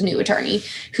hires a new attorney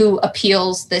who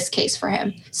appeals this case for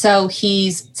him. So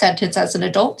he's sentenced as an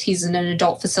adult. He's in an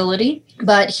adult facility,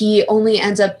 but he only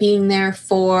ends up being there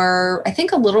for, I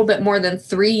think, a little bit more than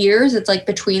 3 years. It's like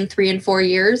between 3 and 4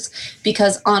 years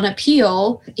because on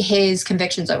appeal, his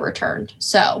conviction's overturned.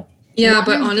 So. Yeah,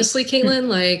 but honestly,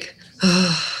 Caitlin,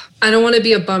 I don't want to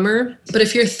be a bummer, but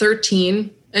if you're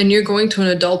 13 and you're going to an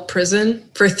adult prison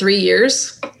for 3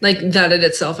 years, like that in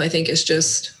itself, I think is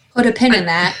just... Put a pin in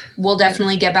that. We'll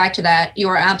definitely get back to that. You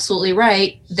are absolutely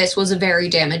right. This was a very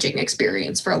damaging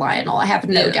experience for Lionel. I have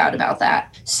no doubt about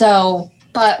that. So,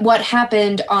 but what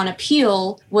happened on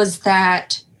appeal was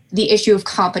that the issue of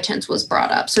competence was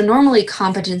brought up. So normally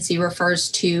competency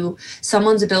refers to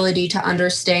someone's ability to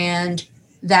understand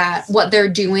that what they're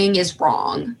doing is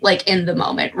wrong, like in the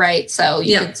moment, right? So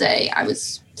you could say, I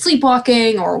was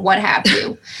sleepwalking or what have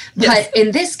you. Yes. But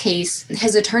in this case,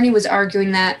 his attorney was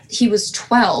arguing that he was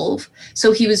 12,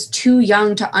 so he was too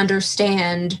young to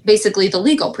understand basically the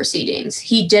legal proceedings.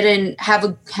 He didn't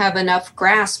have enough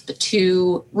grasp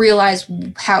to realize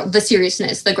how the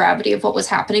seriousness, the gravity of what was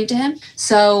happening to him.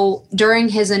 So during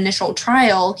his initial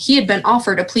trial, he had been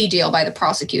offered a plea deal by the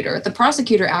prosecutor. The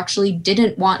prosecutor actually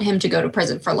didn't want him to go to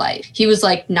prison for life. He was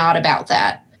like, not about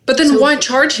that. But then why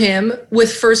charge him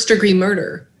with first-degree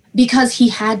murder? Because he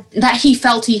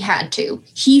felt he had to.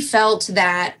 He felt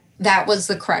that that was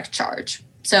the correct charge.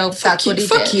 So that's what he did.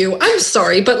 Fuck you. I'm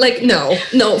sorry, but like, no,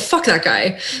 fuck that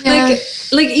guy. Yeah.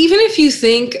 Like even if you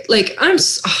think like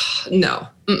no.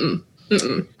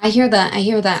 I hear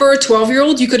that. For a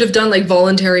 12-year-old, you could have done like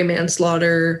voluntary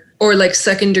manslaughter or like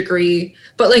second degree,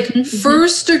 but like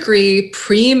first degree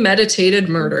premeditated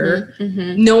murder,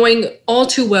 knowing all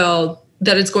too well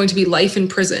that it's going to be life in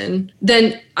prison,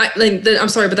 then I'm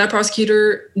sorry, but that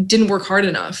prosecutor didn't work hard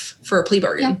enough for a plea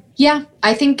bargain. Yeah.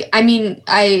 I think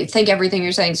everything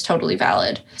you're saying is totally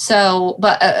valid. So,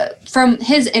 but from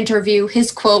his interview,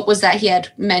 his quote was that he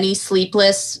had many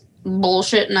sleepless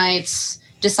bullshit nights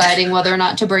deciding whether or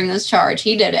not to bring this charge.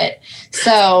 He did it.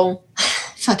 So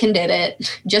fucking did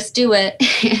it. Just do it.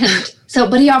 And so,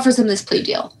 but he offers him this plea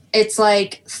deal. It's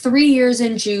like 3 years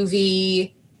in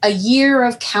juvie, a year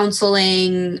of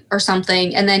counseling or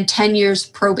something, and then 10 years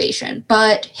probation.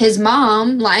 But his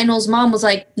mom, Lionel's mom, was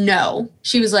like, no.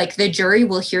 She was like, the jury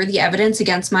will hear the evidence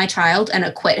against my child and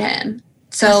acquit him.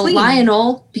 So Kathleen.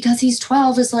 Lionel, because he's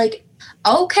 12, is like,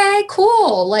 okay,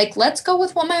 cool. Like, let's go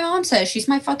with what my mom says. She's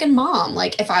my fucking mom.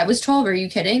 Like, if I was 12, are you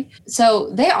kidding? So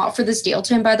they offer this deal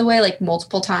to him, by the way, like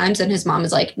multiple times. And his mom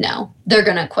is like, no, they're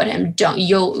going to acquit him.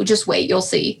 You'll just wait. You'll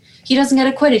see. He doesn't get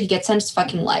acquitted. He gets sentenced to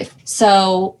fucking life.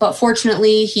 So, but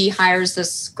fortunately, he hires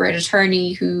this great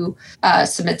attorney who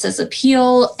submits his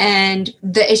appeal. And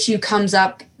the issue comes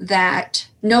up that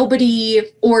nobody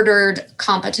ordered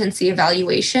competency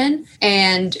evaluation,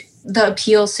 and the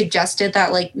appeal suggested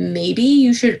that like maybe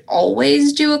you should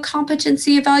always do a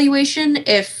competency evaluation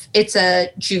if it's a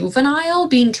juvenile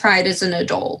being tried as an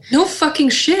adult. No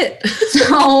fucking shit.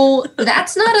 So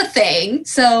that's not a thing.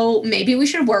 So maybe we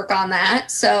should work on that.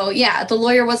 So yeah, the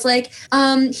lawyer was like,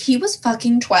 he was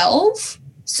fucking 12.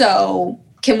 So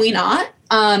can we not?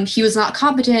 He was not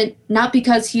competent, not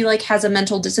because he like has a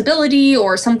mental disability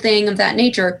or something of that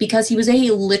nature, because he was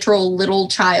a literal little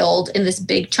child in this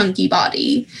big chunky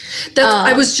body.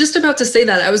 I was just about to say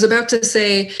that. I was about to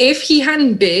say, if he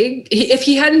hadn't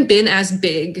been as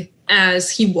big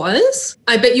as he was,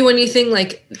 I bet you anything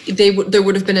like there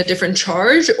would have been a different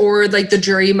charge, or like the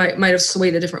jury might have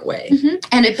swayed a different way. Mm-hmm.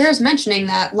 And it bears mentioning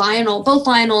that both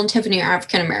Lionel and Tiffany are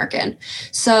African American.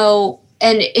 So,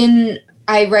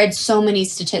 I read so many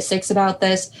statistics about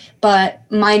this, but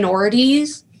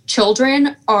minorities,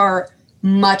 children, are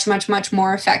much, much, much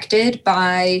more affected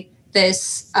by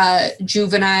this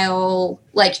juvenile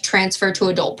like transfer to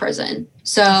adult prison.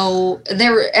 So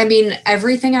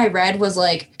everything I read was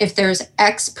like, if there's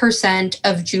X%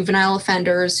 of juvenile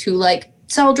offenders who like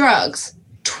sell drugs,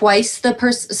 twice the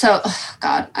person. So, oh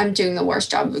God, I'm doing the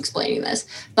worst job of explaining this,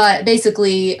 but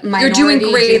basically You're doing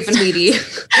great, sweetie.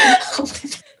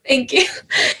 Thank you.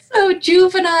 So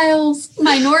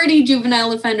minority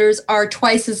juvenile offenders are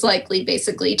twice as likely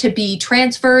basically to be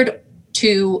transferred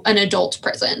to an adult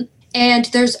prison. And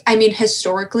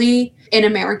historically in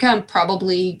America and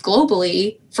probably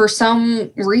globally, for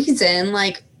some reason,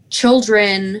 like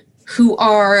children who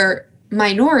are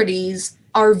minorities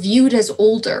are viewed as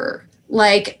older.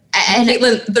 Like, and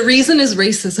Caitlin, the reason is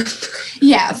racism.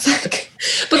 Yeah.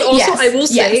 But also, yes, I will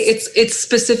say yes. it's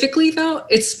specifically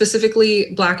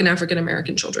Black and African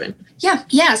American children.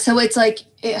 Yeah. So it's like,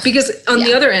 because on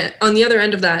the other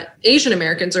end of that, Asian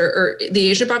Americans or the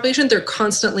Asian population, they're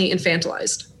constantly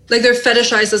infantilized. Like they're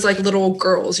fetishized as like little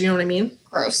girls. You know what I mean?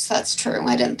 Gross. That's true.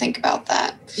 I didn't think about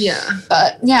that. Yeah.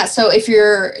 But yeah, so if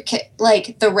you're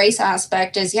like the race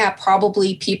aspect is,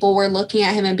 probably people were looking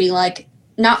at him and being like,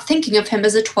 not thinking of him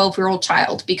as a 12-year-old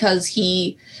child because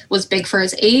he was big for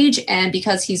his age, and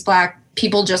because he's Black,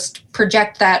 people just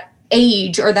project that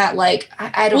age or that like,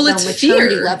 I don't know,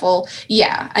 maturity fear. Level.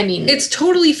 Yeah, I mean. It's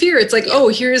totally fear. It's like, oh,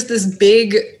 here's this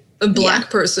big Black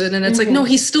person, and it's like, no,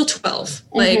 he's still 12.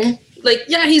 Like,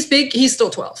 yeah, he's big, he's still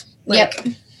 12. Like,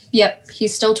 Yep.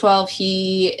 He's still 12.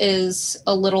 He is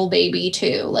a little baby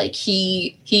too. Like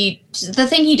the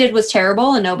thing he did was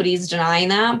terrible and nobody's denying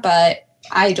that, but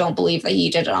I don't believe that he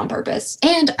did it on purpose.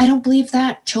 And I don't believe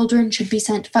that children should be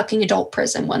sent to fucking adult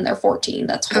prison when they're 14.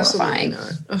 That's horrifying.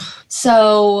 Absolutely not.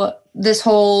 So this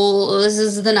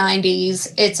is the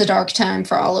 90s. It's a dark time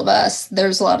for all of us.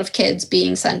 There's a lot of kids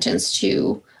being sentenced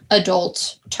to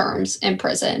adult terms in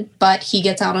prison, but he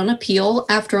gets out on appeal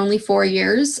after only 4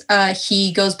 years.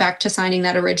 He goes back to signing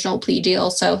that original plea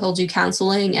deal, so he'll do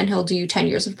counseling and he'll do 10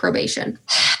 years of probation.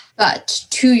 But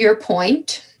to your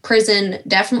point, prison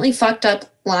definitely fucked up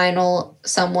Lionel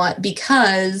somewhat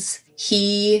because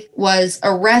he was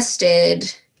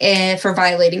arrested for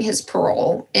violating his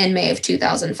parole in May of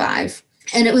 2005.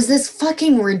 And it was this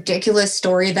fucking ridiculous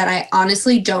story that I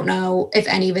honestly don't know if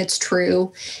any of it's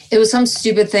true. It was some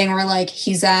stupid thing where, like,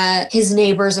 he's at his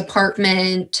neighbor's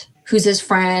apartment, who's his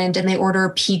friend, and they order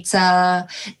a pizza,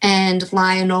 and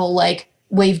Lionel, like,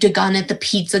 waved a gun at the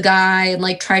pizza guy and,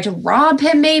 like, tried to rob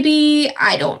him, maybe.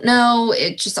 I don't know.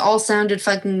 It just all sounded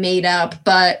fucking made up.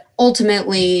 But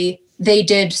ultimately, they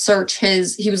did search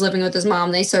he was living with his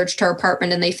mom. They searched her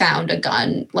apartment and they found a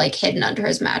gun, like, hidden under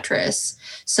his mattress.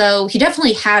 So he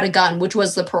definitely had a gun, which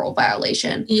was the parole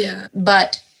violation. Yeah.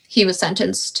 But he was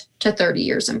sentenced to 30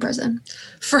 years in prison.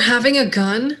 For having a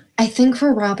gun? I think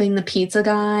for robbing the pizza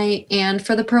guy and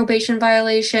for the probation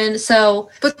violation. So.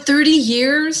 But 30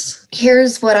 years?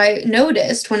 Here's what I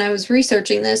noticed when I was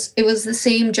researching this. It was the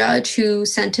same judge who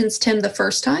sentenced him the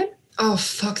first time. Oh,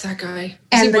 fuck that guy.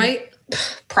 Is he white?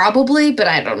 Probably, but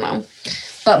I don't know.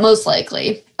 But most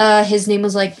likely. His name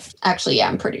was actually, yeah,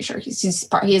 I'm pretty sure. He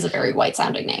has a very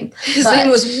white-sounding name. His name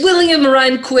was William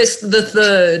Rehnquist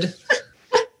III.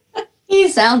 He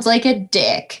sounds like a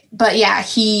dick. But yeah,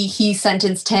 he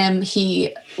sentenced him.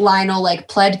 Lionel,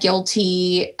 pled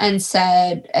guilty and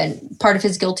said, and part of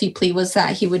his guilty plea was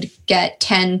that he would get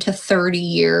 10 to 30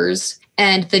 years.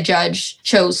 And the judge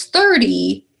chose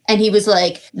 30. And he was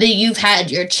like, you've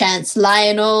had your chance,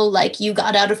 Lionel. You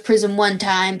got out of prison one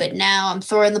time, but now I'm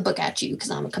throwing the book at you because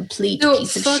I'm a complete piece of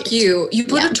shit. No, fuck you. You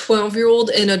put a 12-year-old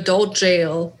in adult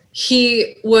jail.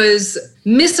 He was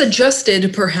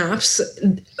misadjusted, perhaps.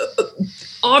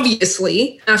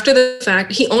 Obviously, after the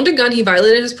fact, he owned a gun. He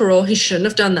violated his parole. He shouldn't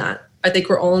have done that. I think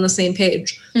we're all on the same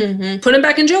page. Mm-hmm. Put him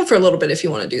back in jail for a little bit if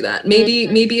you want to do that.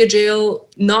 Maybe a jail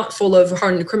not full of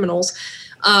hardened criminals.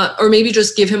 Or maybe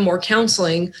just give him more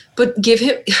counseling, but give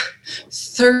him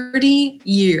 30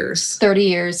 years. 30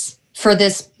 years for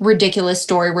this ridiculous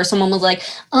story where someone was like,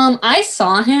 I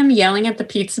saw him yelling at the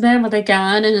pizza man with a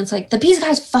gun, and it's like, the pizza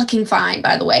guy's fucking fine,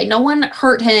 by the way. No one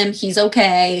hurt him. He's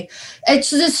okay. It's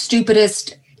the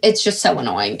stupidest. It's just so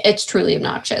annoying. It's truly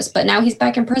obnoxious. But now he's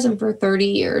back in prison for 30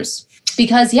 years.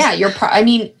 Because, yeah,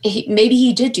 maybe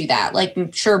he did do that.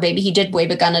 Sure, maybe he did wave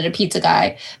a gun at a pizza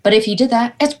guy. But if he did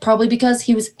that, it's probably because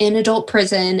he was in adult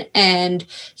prison and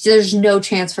there's no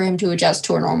chance for him to adjust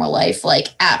to a normal life,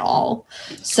 at all.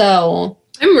 So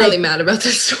I'm really mad about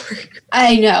this story.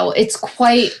 I know. It's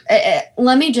quite...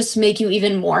 let me just make you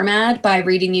even more mad by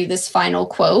reading you this final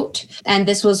quote. And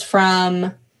this was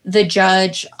from the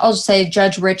judge, I'll just say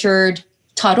Judge Richard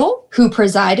Tuttle, who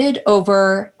presided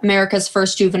over America's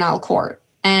first juvenile court.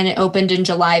 And it opened in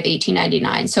July of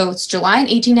 1899. So it's July in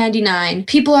 1899.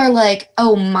 People are like,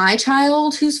 oh, my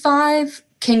child who's 5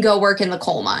 can go work in the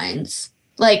coal mines.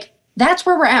 That's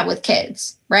where we're at with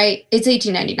kids, right? It's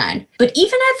 1899. But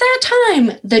even at that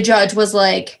time, the judge was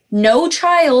like, no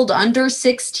child under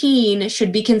 16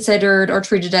 should be considered or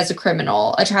treated as a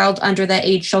criminal. A child under that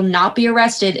age shall not be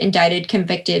arrested, indicted,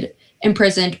 convicted,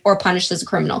 imprisoned, or punished as a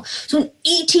criminal. So in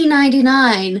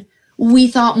 1899, we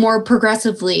thought more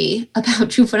progressively about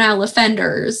juvenile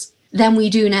offenders than we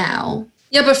do now.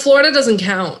 Yeah, but Florida doesn't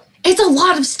count. It's a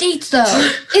lot of states,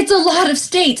 though. It's a lot of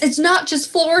states. It's not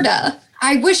just Florida.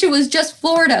 I wish it was just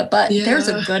Florida, but there's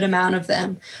a good amount of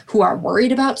them who are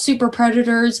worried about super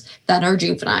predators that are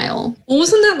juvenile. Well,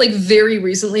 wasn't that very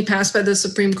recently passed by the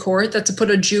Supreme Court that to put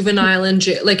a juvenile in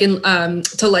jail,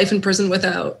 to life in prison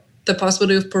without the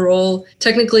possibility of parole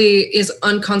technically is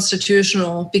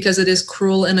unconstitutional because it is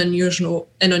cruel and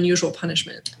unusual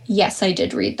punishment. Yes, I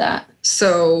did read that.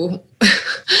 So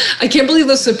I can't believe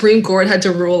the Supreme Court had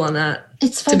to rule on that.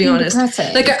 It's fucking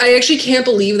depressing. I actually can't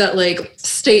believe that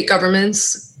state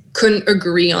governments couldn't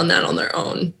agree on that on their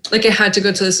own. It had to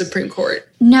go to the Supreme Court.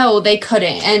 No, they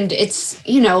couldn't. And it's,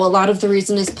 a lot of the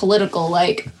reason is political.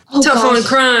 Tough on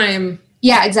crime.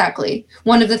 Yeah, exactly.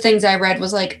 One of the things I read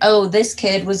was this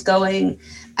kid was going,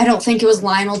 I don't think it was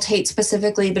Lionel Tate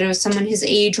specifically, but it was someone his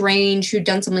age range who'd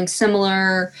done something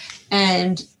similar.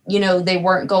 And, they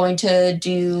weren't going to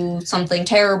do something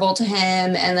terrible to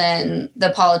him. And then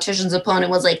the politician's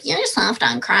opponent was like, you're soft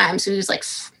on crime. So he was like,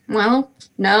 Well,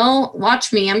 no,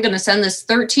 watch me. I'm going to send this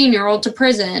 13-year-old to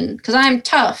prison because I'm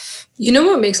tough. You know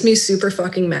what makes me super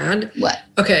fucking mad? What?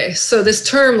 Okay, so this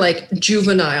term like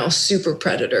juvenile super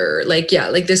predator, like, yeah,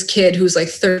 like this kid who's like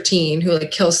 13 who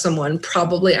like kills someone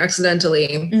probably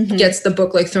accidentally, gets the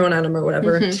book like thrown at him or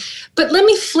whatever. But let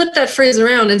me flip that phrase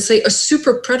around and say a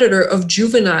super predator of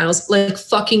juveniles like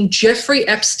fucking Jeffrey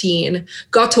Epstein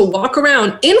got to walk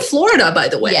around in Florida, by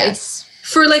the way. Yes.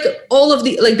 For like all of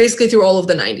the, like basically through all of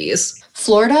the 90s.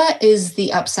 Florida is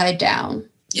the upside down.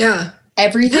 Yeah.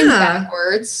 Everything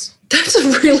backwards. That's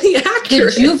really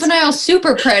accurate. The juvenile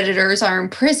super predators are in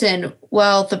prison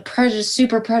while the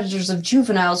super predators of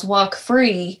juveniles walk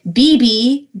free.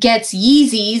 Bibi gets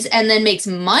Yeezys and then makes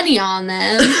money on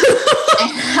them. And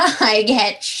I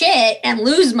get shit and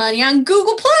lose money on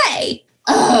Google Play.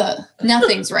 Ugh,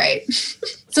 nothing's right.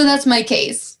 So that's my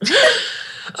case.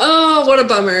 Oh, what a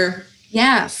bummer.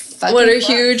 Yeah. What a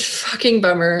huge fucking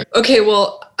bummer. Okay,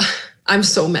 well, I'm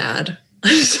so mad.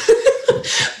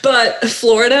 But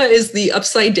Florida is the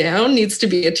upside down needs to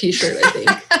be a t-shirt, I think.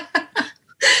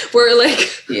 We're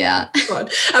like, yeah.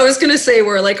 God. I was gonna say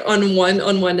we're like on one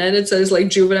end it says like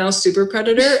juvenile super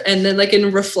predator, and then like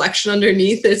in reflection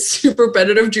underneath it's super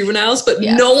predator of juveniles, but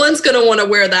no one's gonna want to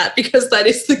wear that because that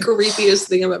is the creepiest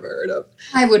thing I've ever heard of.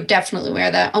 I would definitely wear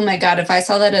that. Oh my God, if I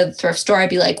saw that at a thrift store, I'd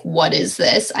be like, what is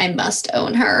this? I must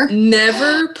own her.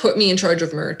 Never put me in charge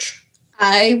of merch.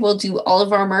 I will do all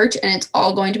of our merch and it's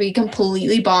all going to be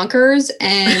completely bonkers.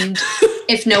 And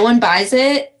if no one buys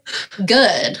it,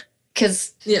 good.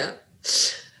 Yeah.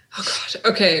 Oh God.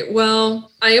 Okay.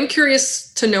 Well, I am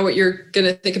curious to know what you're going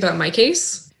to think about my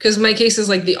case, because my case is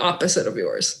like the opposite of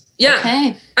yours. Yeah.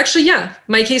 Okay. Actually, yeah.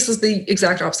 My case is the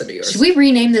exact opposite of yours. Should we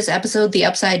rename this episode The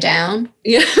Upside Down?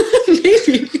 Yeah,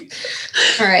 maybe.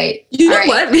 All right. You know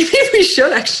what? Maybe we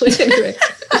should actually. Anyway.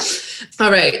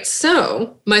 All right.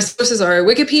 So my sources are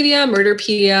Wikipedia,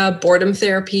 Murderpedia, Boredom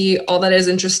Therapy, All That Is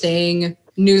Interesting,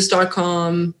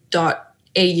 news.com.au.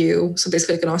 So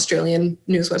basically like an Australian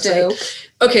news website. Dope.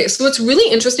 Okay. So what's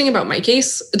really interesting about my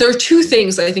case, there are two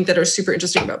things that I think that are super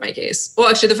interesting about my case. Well,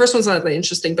 actually the first one's not that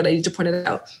interesting, but I need to point it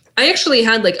out. I actually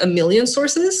had like 1 million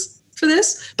sources for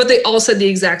this, but they all said the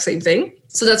exact same thing.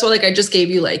 So that's why like I just gave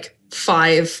you like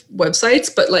 5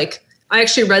 websites, but like I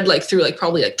actually read like through like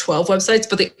probably like 12 websites,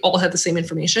 but they all had the same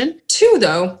information. 2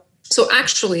 though. So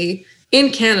actually in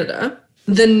Canada,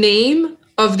 the name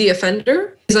of the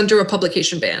offender is under a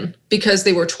publication ban because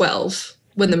they were 12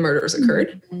 when the murders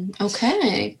occurred.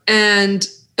 Okay. And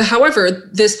however,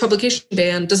 this publication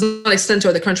ban does not extend to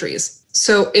other countries.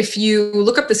 So if you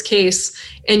look up this case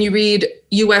and you read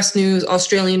US news,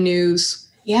 Australian news,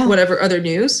 whatever other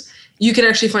news, you can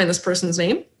actually find this person's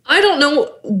name. I don't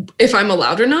know if I'm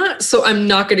allowed or not, so I'm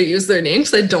not going to use their name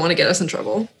because I don't want to get us in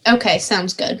trouble. Okay,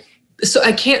 sounds good. So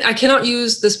I cannot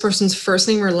use this person's first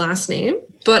name or last name,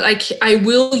 but I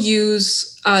will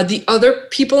use the other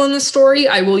people in the story.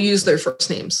 I will use their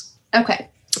first names. Okay.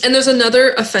 And there's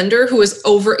another offender who is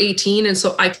over 18, and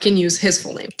so I can use his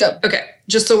full name. Dope. Okay,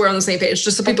 just so we're on the same page,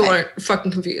 just so people aren't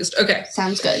fucking confused. Okay.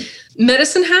 Sounds good.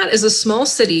 Medicine Hat is a small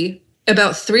city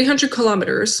about 300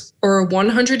 kilometers or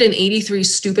 183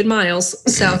 stupid miles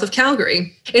south of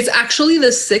Calgary. It's actually the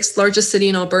 6th largest city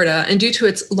in Alberta, and due to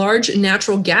its large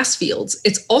natural gas fields,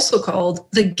 it's also called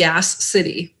the Gas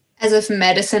City. As if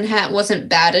Medicine Hat wasn't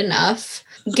bad enough.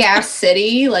 Gas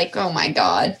City, like, oh my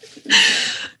God.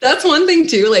 That's one thing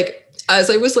too, like,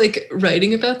 as I was like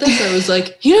writing about this, I was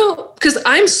like, you know, because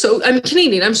I'm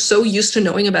Canadian, I'm so used to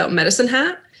knowing about Medicine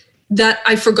Hat that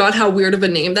I forgot how weird of a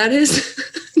name that is.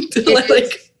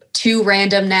 Like 2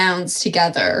 random nouns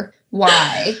together.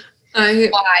 Why?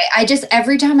 Why? I just,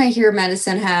 every time I hear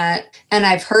Medicine Hat, and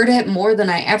I've heard it more than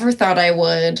I ever thought I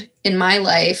would in my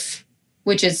life,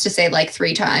 which is to say like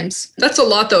 3 times. That's a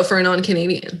lot though for a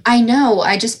non-Canadian. I know.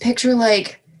 I just picture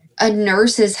like a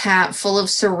nurse's hat full of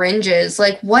syringes.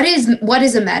 Like what is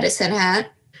a medicine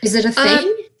hat? Is it a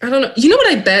thing? I don't know. You know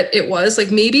what I bet it was?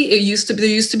 Like maybe there used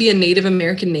to be a Native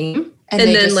American name.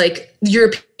 And then like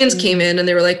Europeans came in and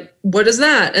they were like, what is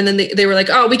that? And then they were like,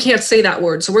 oh, we can't say that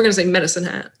word. So we're going to say Medicine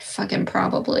Hat. Fucking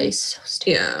probably. So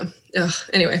stupid. Yeah. Ugh.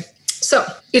 Anyway, so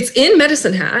it's in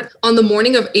Medicine Hat on the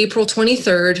morning of April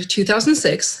 23rd,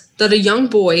 2006, that a young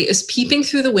boy is peeping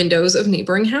through the windows of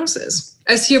neighboring houses.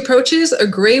 As he approaches a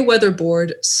gray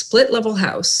weatherboard, split-level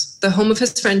house, the home of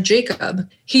his friend Jacob,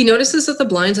 he notices that the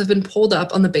blinds have been pulled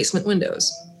up on the basement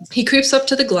windows. He creeps up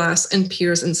to the glass and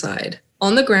peers inside.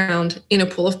 On the ground, in a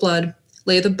pool of blood,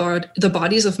 lay the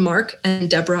bodies of Mark and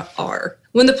Deborah R.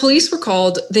 When the police were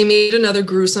called, they made another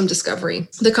gruesome discovery.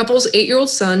 The couple's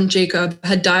 8-year-old son, Jacob,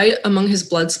 had died among his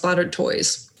blood-splattered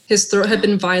toys. His throat had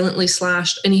been violently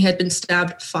slashed, and he had been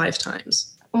stabbed 5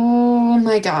 times. Oh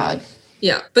my God.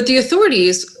 Yeah, but the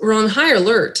authorities were on high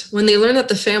alert when they learned that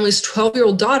the family's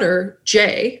 12-year-old daughter,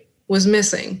 Jay, was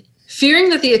missing.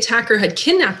 Fearing that the attacker had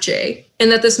kidnapped Jay, and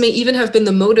that this may even have been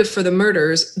the motive for the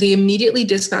murders, they immediately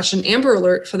dispatched an Amber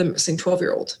Alert for the missing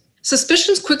 12-year-old.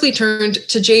 Suspicions quickly turned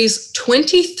to Jay's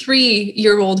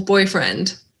 23-year-old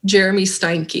boyfriend, Jeremy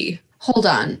Steinke. Hold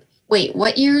on. Wait,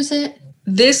 what year is it?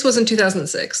 This was in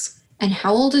 2006. And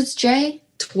how old is Jay?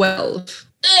 12.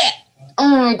 Ugh.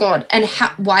 Oh my God. And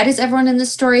why does everyone in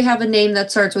this story have a name that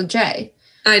starts with J?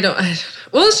 I don't know.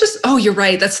 Well, it's just, oh, you're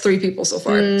right. That's 3 people so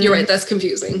far. You're right. That's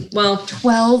confusing. Well,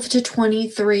 12 to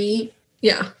 23.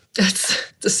 Yeah.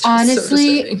 That's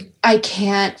honestly, so I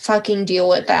can't fucking deal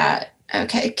with that.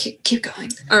 Okay, keep going.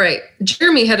 All right.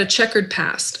 Jeremy had a checkered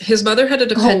past. His mother had a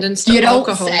dependence to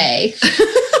alcohol. You don't say.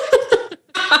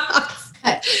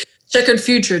 Checkered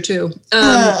future, too.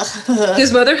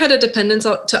 His mother had a dependence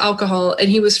to alcohol, and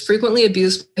he was frequently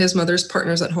abused by his mother's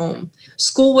partners at home.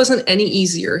 School wasn't any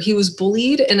easier. He was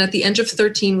bullied, and at the age of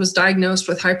 13 was diagnosed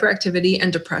with hyperactivity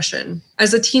and depression.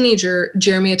 As a teenager,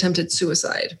 Jeremy attempted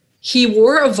suicide. He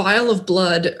wore a vial of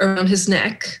blood around his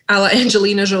neck, a la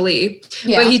Angelina Jolie,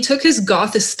 but he took his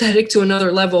goth aesthetic to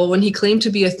another level when he claimed to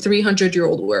be a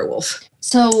 300-year-old werewolf.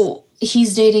 So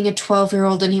he's dating a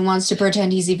 12-year-old and he wants to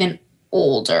pretend he's even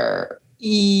older.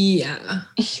 Yeah.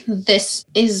 This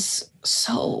is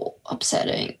so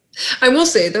upsetting. I will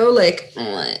say, though, like,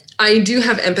 what? I do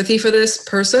have empathy for this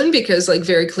person because, like,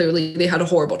 very clearly they had a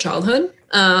horrible childhood.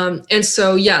 And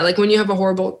so, yeah, like, when you have a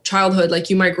horrible childhood, like,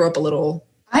 you might grow up a little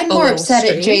I'm more upset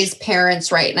at Jay's parents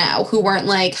right now who weren't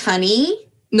like, honey.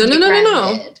 No.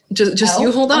 Just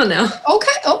you hold on now.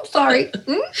 Okay. Oh, sorry.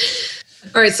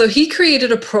 All right. So he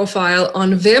created a profile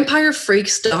on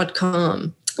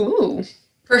vampirefreaks.com. Ooh.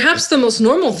 Perhaps the most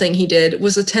normal thing he did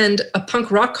was attend a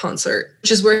punk rock concert,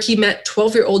 which is where he met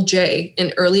 12-year-old Jay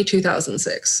in early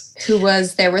 2006. Who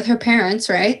was there with her parents,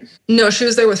 right? No, she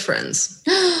was there with friends.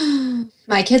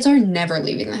 My kids are never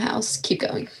leaving the house. Keep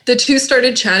going. The two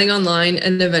started chatting online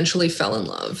and eventually fell in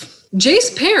love. Jay's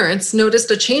parents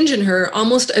noticed a change in her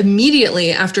almost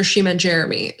immediately after she met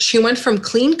Jeremy. She went from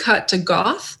clean cut to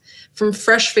goth, from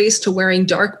fresh face to wearing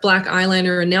dark black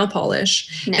eyeliner and nail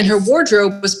polish. Nice. And her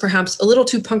wardrobe was perhaps a little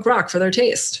too punk rock for their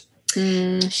taste.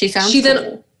 She sounds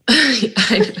cool.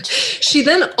 She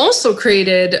then also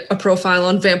created a profile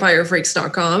on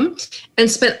vampirefreaks.com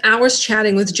and spent hours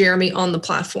chatting with Jeremy on the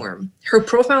platform. Her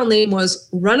profile name was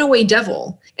Runaway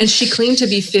Devil, and she claimed to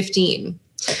be 15.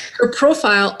 Her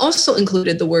profile also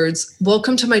included the words,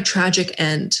 "Welcome to my tragic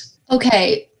end."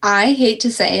 Okay, I hate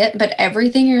to say it, but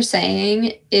everything you're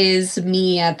saying is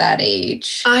me at that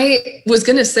age. I was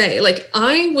going to say, like,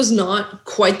 I was not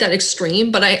quite that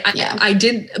extreme, but I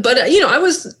did, but you know, I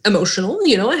was emotional,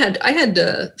 you know, I had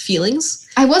feelings.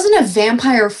 I wasn't a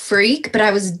vampire freak, but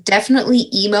I was definitely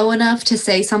emo enough to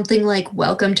say something like,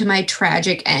 "Welcome to my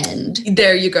tragic end."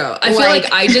 There you go. I feel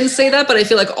like I didn't say that, but I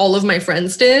feel like all of my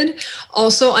friends did.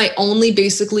 Also, I only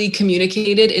basically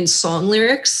communicated in song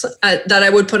lyrics that I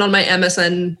would put on my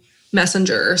MSN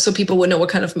Messenger so people would know what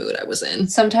kind of mood I was in.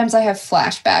 Sometimes I have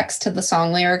flashbacks to the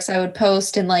song lyrics I would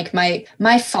post, and like my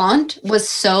font was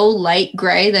so light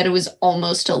gray that it was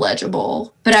almost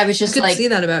illegible. But I was just I could see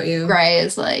that about you. Gray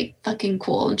is like fucking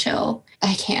cool and chill.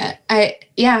 I can't. I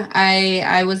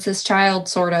was this child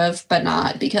sort of, but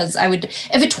not, because I would,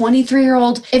 if a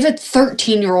 13-year-old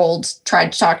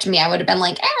tried to talk to me, I would have been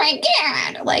like, "Oh my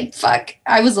God," like, fuck.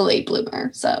 I was a late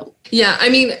bloomer, so. Yeah, I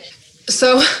mean,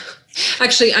 so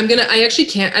actually, I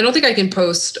don't think I can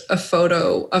post a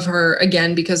photo of her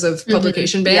again because of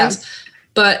publication bans,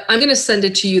 but I'm going to send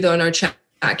it to you though in our chat,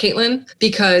 Caitlin,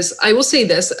 because I will say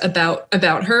this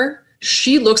about her.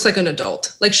 She looks like an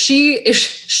adult. Like she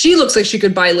looks like she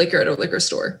could buy liquor at a liquor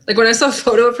store. Like when I saw a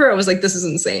photo of her, I was like, this is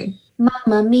insane.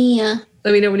 Mamma mia.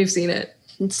 Let me know when you've seen it.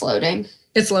 It's loading.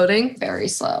 It's loading? Very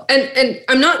slow. And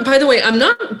I'm not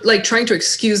like trying to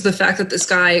excuse the fact that this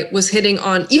guy was hitting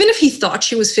on, even if he thought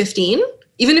she was 15,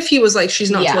 even if he was like, she's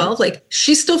not 12, like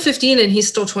she's still 15 and he's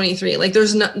still 23. Like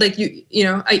there's not like,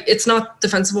 it's not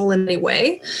defensible in any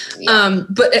way. Yeah.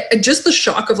 But just the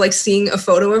shock of like seeing a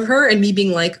photo of her and me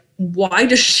being like, why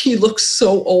does she look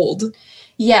so old?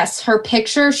 Yes. Her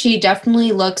picture, she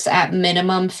definitely looks at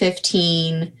minimum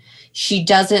 15. She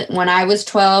doesn't, when I was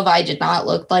 12, I did not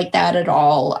look like that at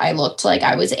all. I looked like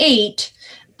I was 8.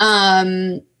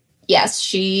 Yes,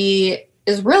 she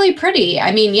is really pretty.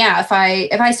 I mean, yeah, if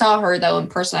I saw her though in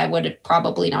person, I would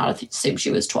probably not assume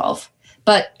she was 12,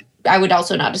 but I would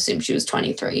also not assume she was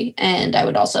 23. And I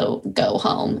would also go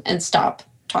home and stop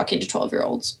talking to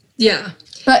 12-year-olds. Yeah.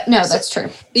 But no, that's true.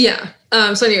 Yeah.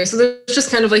 So anyway, so there's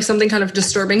just kind of like something kind of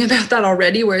disturbing about that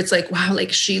already, where it's like, wow,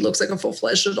 like she looks like a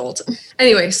full-fledged adult.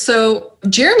 Anyway, so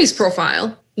Jeremy's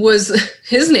profile was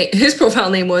his profile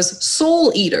name was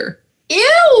Soul Eater.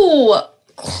 Ew!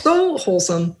 So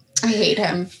wholesome. I hate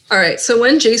him. All right. So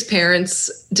when Jay's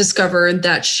parents discovered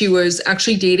that she was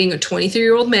actually dating a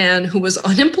 23-year-old man who was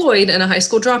unemployed and a high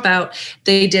school dropout,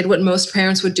 they did what most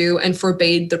parents would do and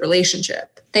forbade the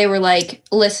relationship. They were like,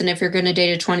 listen, if you're going to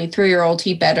date a 23-year-old,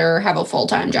 he better have a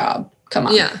full-time job. Come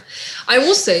on. Yeah. I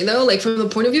will say, though, like from the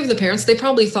point of view of the parents, they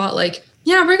probably thought like,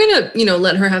 yeah, we're going to,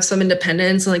 let her have some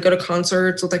independence and like go to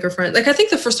concerts with like her friends. Like I think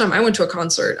the first time I went to a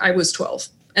concert, I was 12.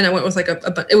 And I went with like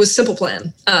it was Simple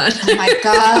Plan. Oh my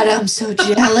God, I'm so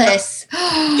jealous.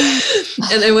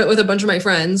 And I went with a bunch of my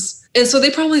friends. And so they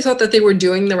probably thought that they were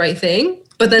doing the right thing.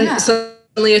 But then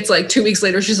suddenly it's like 2 weeks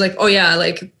later, she's like, oh yeah,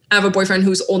 like I have a boyfriend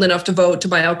who's old enough to vote to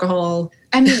buy alcohol.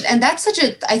 I mean, and that's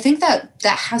I think that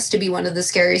has to be one of the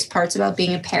scariest parts about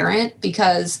being a parent,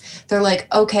 because they're like,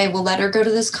 okay, we'll let her go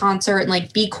to this concert and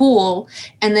like be cool.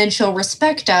 And then she'll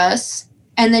respect us.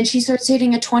 And then she starts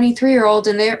dating a 23-year-old,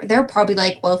 and they're probably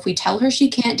like, well, if we tell her she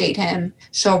can't date him,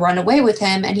 she'll run away with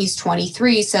him, and he's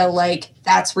 23, so like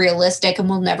that's realistic, and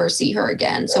we'll never see her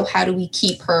again. So how do we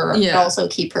keep her, but also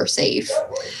keep her safe?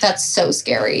 That's so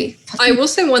scary. I will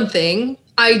say one thing.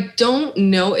 I don't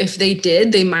know if they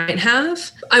did. They might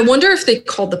have. I wonder if they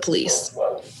called the police.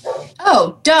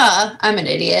 Oh, duh. I'm an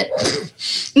idiot.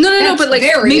 No, but like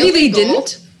maybe illegal. They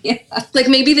didn't. Yeah. Like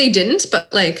maybe they didn't,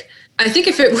 but like I think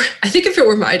if it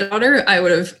were my daughter, I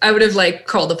would have like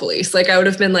called the police. Like I would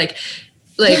have been like,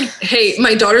 hey,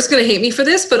 my daughter's gonna hate me for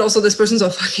this, but also this person's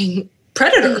a fucking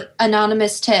predator.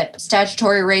 Anonymous tip: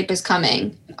 statutory rape is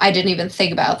coming. I didn't even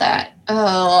think about that.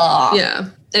 Oh. Yeah.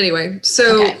 Anyway,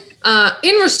 so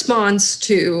in response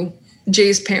to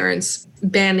Jay's parents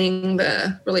banning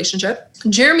the relationship,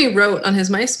 Jeremy wrote on his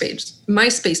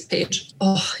MySpace page.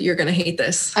 Oh, you're gonna hate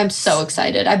this. I'm so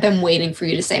excited. I've been waiting for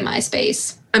you to say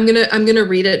MySpace. I'm gonna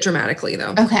read it dramatically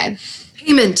though. Okay.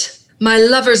 Payment. My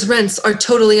lover's rents are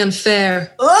totally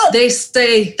unfair. Ugh. They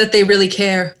say that they really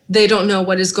care. They don't know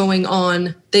what is going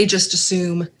on. They just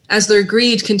assume. As their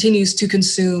greed continues to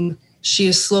consume, she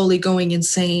is slowly going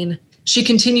insane. She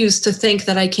continues to think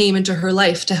that I came into her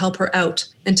life to help her out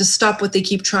and to stop what they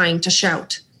keep trying to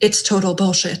shout. It's total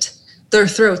bullshit. Their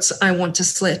throats I want to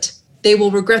slit. They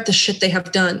will regret the shit they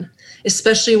have done,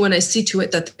 especially when I see to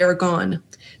it that they are gone.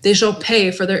 They shall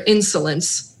pay for their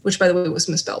insolence, which by the way was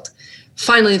misspelled.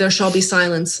 Finally, there shall be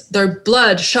silence. Their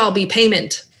blood shall be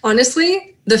payment.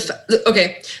 Honestly, the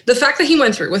fact that he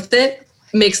went through with it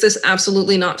makes this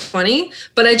absolutely not funny.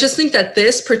 But I just think that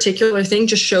this particular thing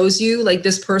just shows you like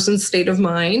this person's state of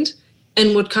mind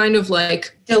and what kind of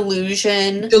like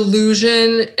delusion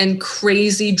and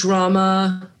crazy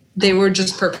drama they were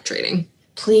just perpetrating.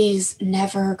 Please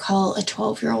never call a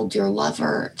 12-year-old your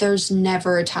lover. There's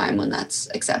never a time when that's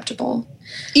acceptable.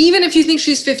 Even if you think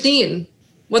she's 15,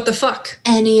 what the fuck?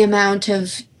 Any amount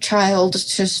of child is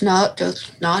just not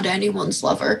anyone's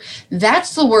lover.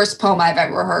 That's the worst poem I've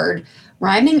ever heard.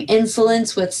 Rhyming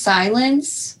insolence with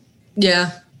silence.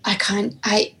 Yeah.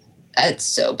 It's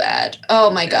so bad.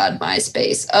 Oh my God,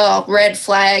 MySpace. Oh, red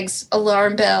flags,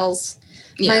 alarm bells.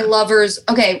 Yeah. My lovers.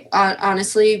 Okay,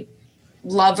 honestly,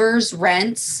 lovers,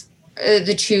 rents,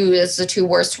 the two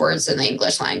worst words in the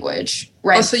English language.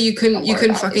 Also, you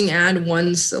can fucking add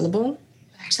one syllable.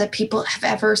 That people have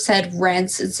ever said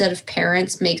rents instead of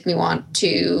parents makes me want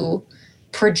to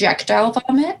projectile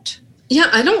vomit. Yeah,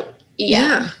 I don't.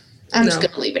 Yeah. I'm just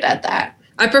going to leave it at that.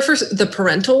 I prefer the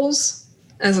parentals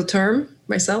as a term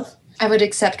myself. I would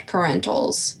accept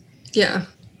parentals. Yeah.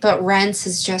 But rents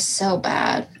is just so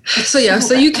bad. So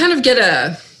you kind of get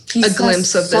a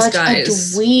glimpse of this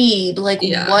guy's. A dweeb. Like,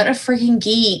 what a freaking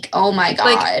geek. Oh my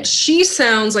God. Like, she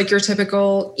sounds like your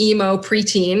typical emo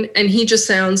preteen, and he just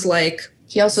sounds like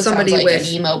he also somebody sounds like an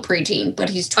emo preteen, but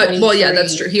he's 23. Well, yeah,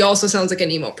 that's true. He also sounds like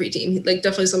an emo preteen. Like,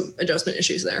 definitely some adjustment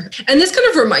issues there. And this kind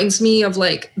of reminds me of,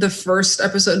 like, the first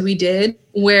episode we did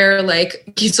where,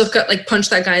 like, he still got, like, punched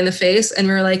that guy in the face. And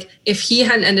we were like, if he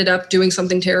hadn't ended up doing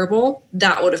something terrible,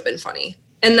 that would have been funny.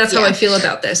 And that's how I feel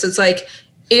about this. It's like,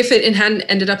 if it hadn't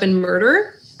ended up in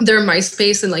murder, their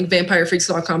MySpace and, like,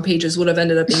 vampirefreaks.com pages would have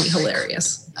ended up being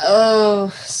hilarious. Oh,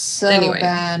 so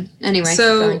bad. Anyway.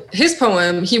 So his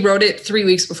poem, he wrote it 3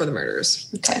 weeks before the murders.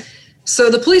 Okay.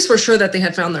 So the police were sure that they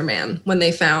had found their man when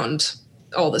they found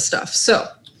all this stuff. So.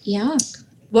 Yeah.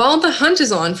 While the hunt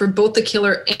is on for both the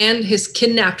killer and his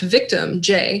kidnapped victim,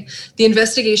 Jay, the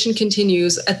investigation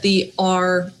continues at the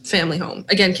R family home.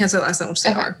 Again, can't say the last name, I'll just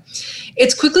say R.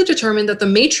 It's quickly determined that the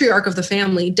matriarch of the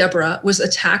family, Deborah, was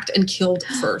attacked and killed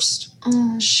first.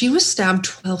 She was stabbed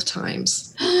 12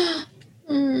 times.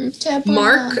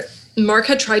 Deborah. Mark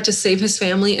had tried to save his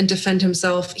family and defend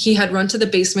himself. He had run to the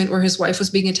basement where his wife was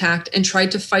being attacked and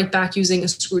tried to fight back using a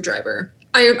screwdriver.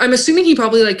 I'm assuming he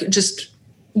probably like just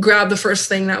grabbed the first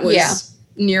thing that was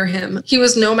near him. He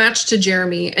was no match to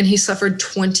Jeremy, and he suffered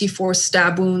 24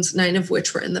 stab wounds, 9 of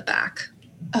which were in the back.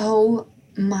 Oh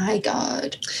my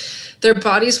God. Their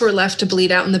bodies were left to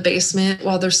bleed out in the basement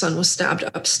while their son was stabbed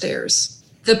upstairs.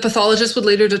 The pathologist would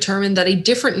later determine that a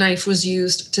different knife was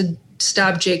used to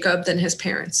stab Jacob than his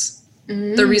parents.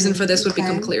 The reason for this would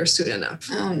become clear soon enough.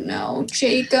 Oh no,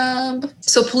 Jacob.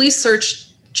 So police searched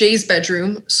Jay's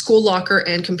bedroom, school locker,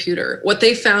 and computer. What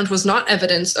they found was not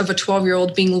evidence of a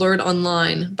 12-year-old being lured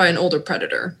online by an older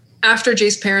predator. After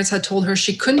Jay's parents had told her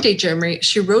she couldn't date Jeremy,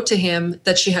 she wrote to him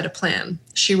that she had a plan.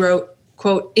 She wrote,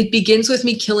 quote, "It begins with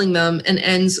me killing them and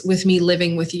ends with me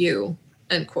living with you,"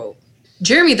 end quote.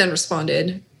 Jeremy then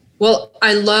responded, "Well,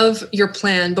 I love your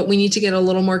plan, but we need to get a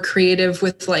little more creative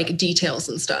with like details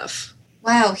and stuff."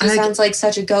 Wow, he sounds like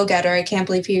such a go-getter. I can't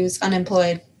believe he was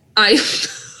unemployed.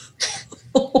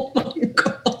 Oh my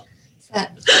God.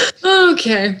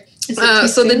 Okay.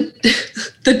 So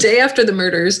the day after the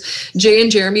murders, Jay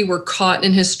and Jeremy were caught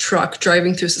in his truck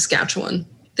driving through Saskatchewan.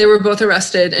 They were both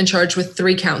arrested and charged with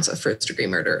 3 counts of first-degree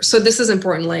murder. So this is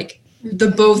important. Like, the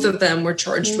both of them were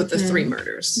charged with the 3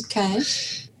 murders. Okay.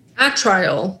 At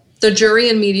trial, the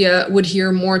jury and media would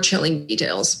hear more chilling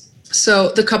details. So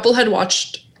the couple had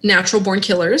watched Natural Born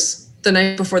Killers the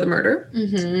night before the murder.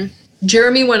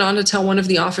 Jeremy went on to tell one of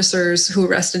the officers who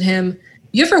arrested him,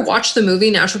 "You ever watched the movie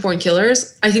Natural Born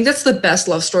Killers? I think that's the best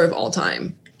love story of all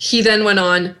time." He then went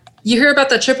on, "You hear about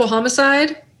that triple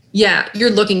homicide? Yeah,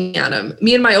 you're looking at him.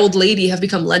 Me and my old lady have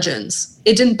become legends.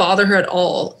 It didn't bother her at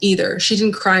all either. She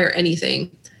didn't cry or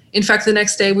anything. In fact, the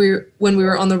next day when we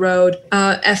were on the road,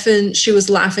 she was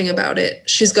laughing about it.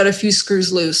 She's got a few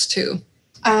screws loose too."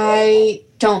 I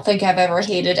don't think I've ever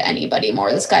hated anybody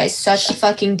more. This guy is such a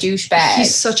fucking douchebag.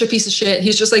 He's such a piece of shit.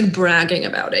 He's just like bragging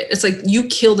about it. It's like, you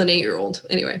killed an 8-year-old.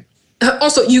 Anyway.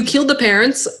 Also, you killed the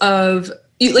parents of,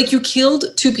 you killed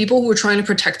 2 people who were trying to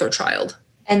protect their child.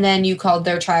 And then you called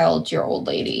their child your old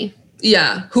lady.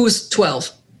 Yeah, who's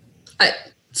 12.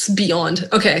 It's beyond.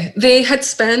 Okay. They had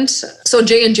spent, so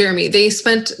Jay and Jeremy, they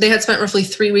had spent roughly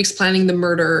 3 weeks planning the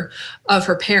murder of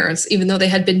her parents, even though they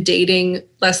had been dating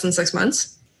less than 6 months.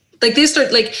 Like it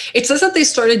says that they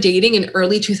started dating in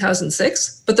early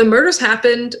 2006, but the murders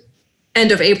happened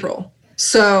end of April.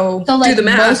 So do the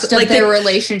math. Most of their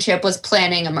relationship was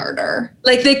planning a murder.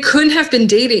 Like they couldn't have been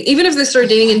dating. Even if they started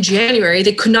dating in January,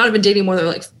 they could not have been dating more than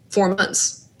like 4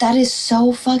 months. That is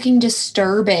so fucking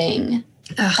disturbing.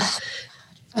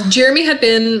 Jeremy had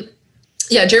been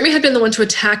the one to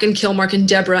attack and kill Mark and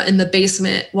Deborah in the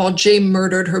basement while Jay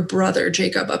murdered her brother,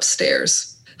 Jacob,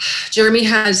 upstairs. Jeremy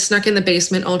had snuck in the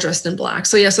basement all dressed in black.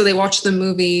 So they watched the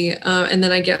movie and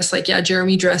then I guess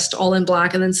Jeremy dressed all in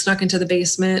black and then snuck into the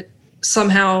basement,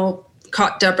 somehow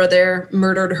caught Deborah there,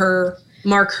 murdered her.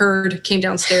 Mark heard, came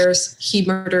downstairs. He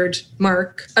murdered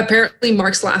Mark. Apparently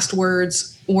Mark's last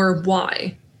words were,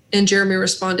 "Why?" And Jeremy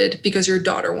responded, "Because your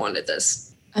daughter wanted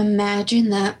this." Imagine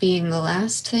that being the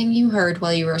last thing you heard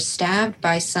while you were stabbed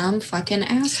by some fucking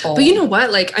asshole. But you know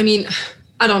what?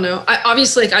 I don't know.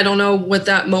 I don't know what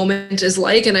that moment is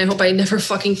like, and I hope I never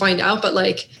fucking find out. But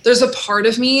there's a part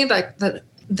of me that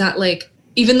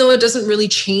even though it doesn't really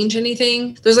change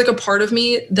anything, there's a part of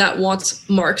me that wants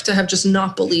Mark to have just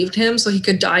not believed him, so he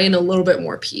could die in a little bit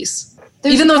more peace.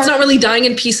 Even though it's not really dying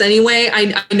in peace anyway.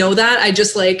 I know that. I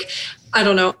just I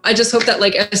don't know. I just hope that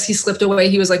as he slipped away,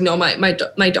 he was like, "No, my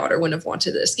daughter wouldn't have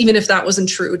wanted this," even if that wasn't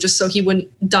true, just so he wouldn't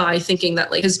die thinking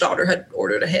that his daughter had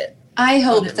ordered a hit. I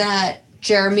hope that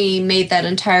Jeremy made that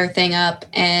entire thing up,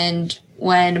 and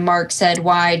when Mark said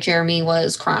why, Jeremy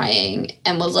was crying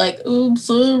and was like, "I'm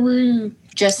sorry."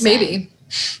 Just maybe.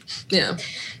 Yeah.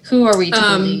 Who are we to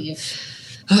believe?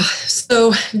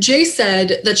 So Jay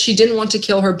said that she didn't want to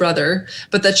kill her brother,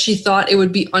 but that she thought it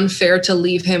would be unfair to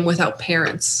leave him without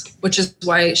parents, which is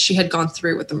why she had gone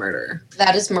through with the murder.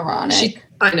 That is moronic.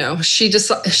 I know. She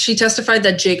testified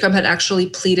that Jacob had actually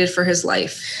pleaded for his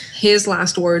life. His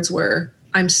last words were,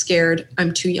 "I'm scared.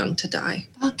 I'm too young to die."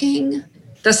 Fucking.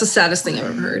 That's the saddest thing I've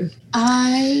ever heard.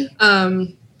 I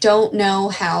don't know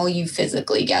how you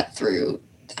physically get through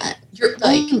that. Your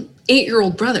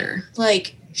 8-year-old brother.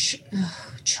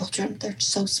 Children, they're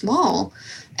so small.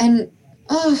 And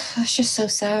Oh, that's just so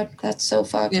sad. That's so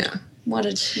fucked. Yeah. What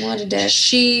a dick.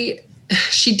 She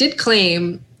did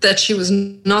claim that she was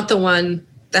not the one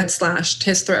that slashed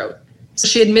his throat. So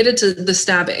she admitted to the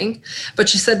stabbing, but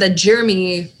she said that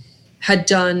Jeremy had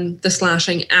done the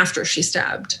slashing after she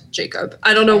stabbed Jacob.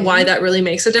 I don't know why that really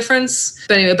makes a difference.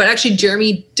 But anyway, but actually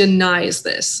Jeremy denies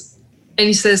this. And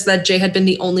he says that Jay had been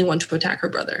the only one to attack her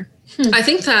brother. I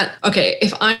think that, okay,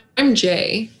 if I'm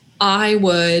Jay, I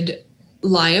would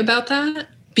lie about that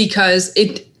because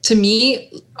to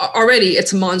me, already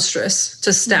it's monstrous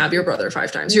to stab your brother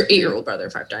 5 times, your 8-year-old brother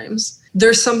 5 times.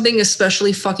 There's something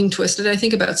especially fucking twisted, I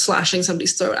think, about slashing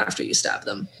somebody's throat after you stab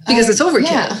them because it's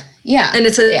overkill. Yeah. And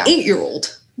it's an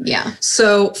 8-year-old. Yeah.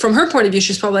 So from her point of view,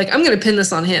 she's probably like, I'm going to pin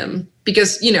this on him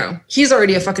because, you know, he's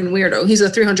already a fucking weirdo. He's a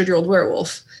 300-year-old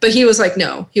werewolf. But he was like,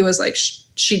 no, he was like,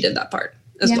 she did that part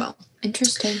as well.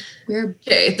 Interesting. Weird.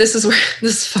 Okay, this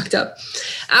is fucked up.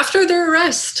 After their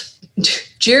arrest,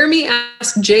 Jeremy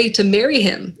asked Jay to marry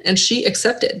him, and she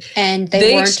accepted. And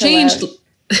they exchanged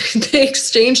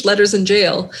letters in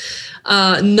jail,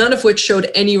 none of which showed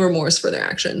any remorse for their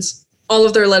actions. All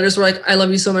of their letters were like, I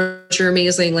love you so much, you're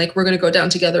amazing, like, we're going to go down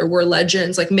together, we're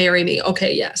legends, like, marry me.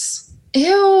 Okay, yes.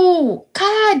 Ew,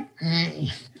 God.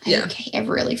 Yeah. I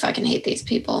really fucking hate these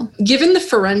people. Given the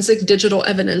forensic digital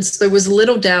evidence, there was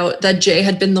little doubt that Jay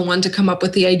had been the one to come up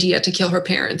with the idea to kill her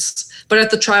parents. But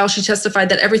at the trial, she testified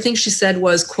that everything she said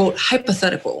was, quote,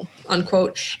 hypothetical,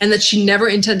 unquote, and that she never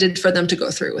intended for them to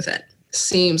go through with it.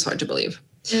 Seems hard to believe.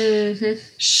 Mm-hmm.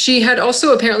 She had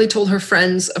also apparently told her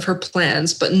friends of her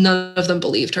plans, but none of them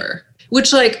believed her.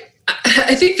 Which, like,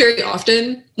 I think very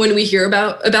often when we hear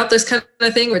about this kind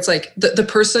of thing, where it's like the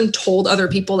person told other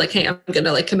people, like, hey, I'm going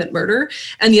to, like, commit murder,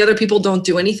 and the other people don't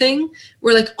do anything,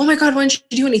 we're like, oh my God, why didn't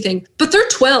you do anything? But they're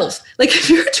 12. Like, if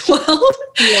you're 12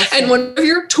 and one of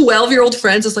your 12-year-old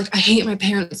friends is like, I hate my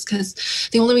parents because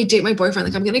they won't let me date my boyfriend,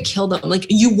 like, I'm going to kill them. Like,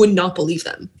 you would not believe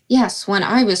them. Yes, when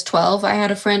I was 12, I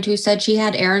had a friend who said she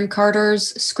had Aaron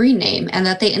Carter's screen name and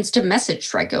that they instant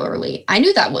messaged regularly. I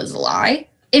knew that was a lie.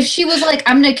 If she was like,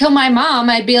 I'm going to kill my mom,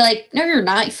 I'd be like, no, you're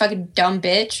not, you fucking dumb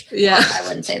bitch. Yeah. Well, I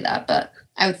wouldn't say that, but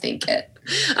I would think it.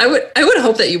 I would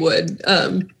hope that you would.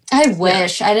 I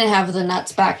wish. I didn't have the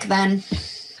nuts back then.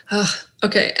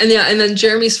 Okay. And then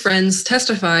Jeremy's friends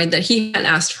testified that he had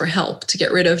asked for help to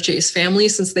get rid of Jay's family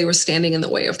since they were standing in the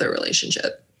way of their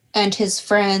relationship. And his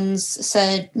friends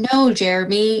said, no,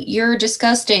 Jeremy, you're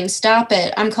disgusting. Stop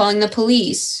it. I'm calling the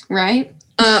police, right?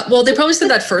 Well, they probably said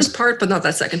that first part, but not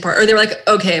that second part. Or they were like,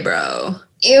 okay, bro.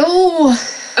 Ew.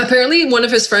 Apparently, one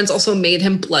of his friends also made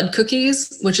him blood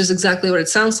cookies, which is exactly what it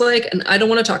sounds like. And I don't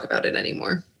want to talk about it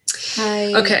anymore.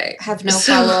 I have no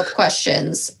follow-up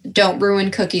questions. Don't ruin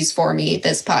cookies for me,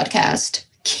 this podcast.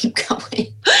 Keep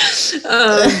going.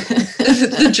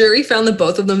 The jury found the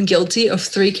both of them guilty of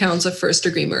 3 counts of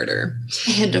first-degree murder.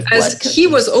 And of as he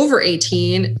was over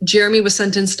 18, Jeremy was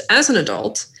sentenced as an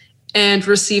adult and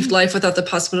received life without the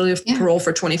possibility of parole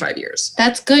for 25 years.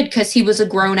 That's good, because he was a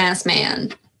grown-ass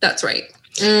man. That's right.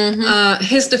 Mm-hmm.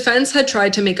 His defense had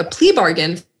tried to make a plea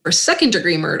bargain for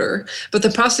second-degree murder, but the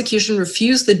prosecution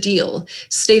refused the deal,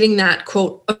 stating that,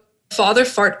 quote, a father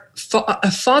fought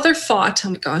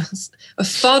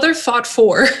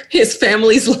for his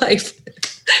family's life.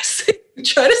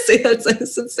 Try to say that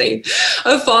sentence, insane.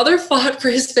 A father fought for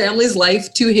his family's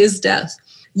life to his death.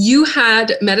 You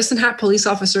had Medicine Hat police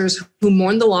officers who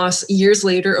mourned the loss years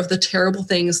later of the terrible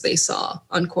things they saw,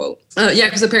 unquote.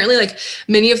 Because apparently, like,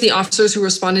 many of the officers who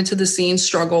responded to the scene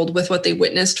struggled with what they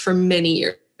witnessed for many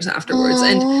years afterwards.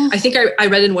 Aww. And I think I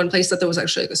read in one place that there was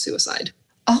actually like a suicide.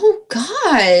 Oh,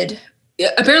 God.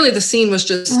 Yeah, apparently the scene was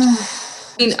just,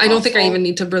 I mean, I don't think I even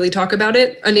need to really talk about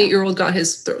it. An 8-year-old got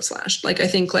his throat slashed. Like, I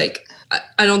think, like,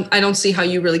 I don't see how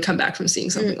you really come back from seeing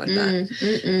something like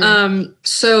that.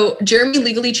 So Jeremy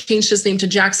legally changed his name to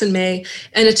Jackson May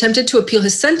and attempted to appeal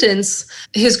his sentence.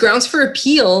 His grounds for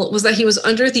appeal was that he was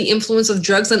under the influence of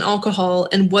drugs and alcohol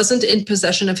and wasn't in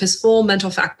possession of his full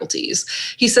mental faculties.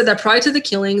 He said that prior to the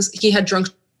killings, he had drunk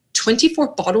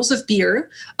 24 bottles of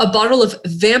beer, a bottle of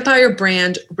Vampire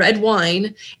brand red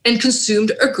wine, and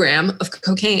consumed a gram of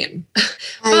cocaine.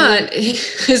 But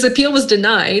his appeal was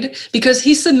denied because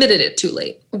he submitted it too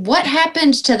late. What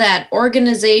happened to that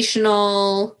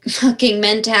organizational fucking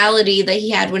mentality that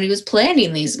he had when he was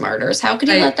planning these murders? How could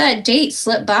he let that date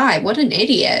slip by? What an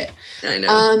idiot. I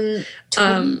know.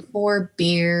 24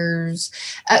 beers.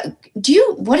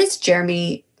 What does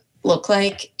Jeremy look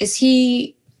like? Is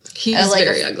he... He's like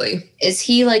very ugly. Is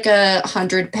he like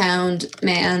 100-pound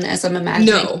man, as I'm imagining?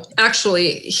 No,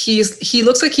 actually, he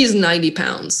looks like he's 90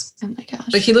 pounds. Oh my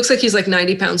gosh! Like, he looks like he's like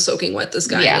 90 pounds soaking wet. This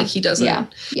guy, like, he doesn't.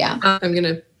 Yeah. I'm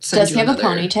gonna send Does you he have a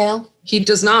another. ponytail? He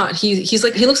does not. He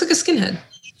looks like a skinhead.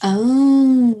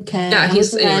 Oh, okay. Yeah, I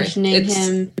was imagining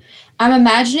him. I'm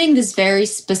imagining this very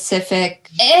specific.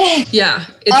 Yeah,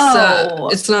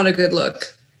 it's not a good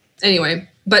look. Anyway,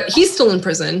 but he's still in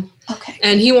prison. Okay.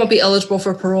 And he won't be eligible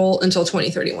for parole until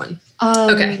 2031.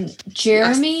 Okay.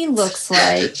 Jeremy looks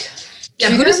like. Yeah,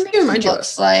 who does he remind you of?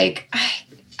 Looks like.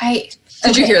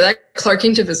 Did you hear that? Clark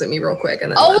came to visit me real quick.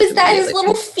 And then is that his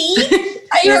little feet?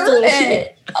 I heard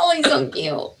it. Oh, he's so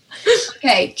cute.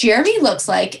 Okay, Jeremy looks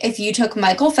like if you took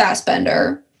Michael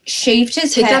Fassbender, shaved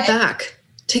his head. Take that back.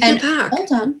 Take it back.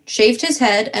 Hold on. Shaved his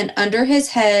head, and under his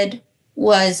head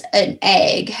was an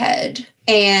egg head.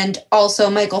 And also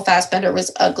Michael Fassbender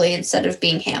was ugly instead of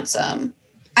being handsome.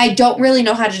 I don't really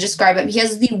know how to describe him. He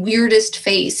has the weirdest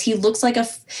face. He looks like a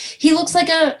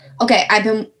okay,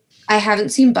 I haven't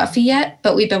seen Buffy yet,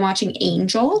 but we've been watching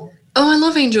Angel. Oh, I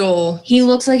love Angel. He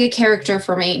looks like a character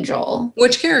from Angel.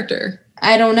 Which character?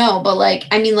 I don't know, but like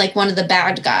one of the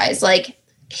bad guys. Like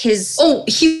his... Oh,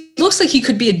 he looks like he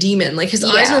could be a demon. Like his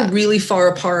eyes are really far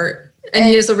apart. And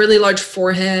he has a really large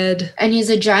forehead. And he's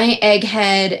a giant egg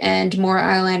head and more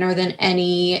eyeliner than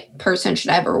any person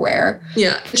should ever wear.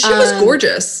 Yeah. She was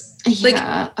gorgeous.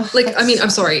 Yeah. I'm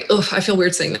sorry. Ugh, I feel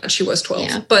weird saying that she was 12.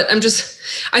 Yeah. But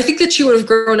I think that she would have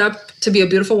grown up to be a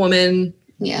beautiful woman.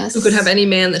 Yes. Who could have any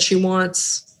man that she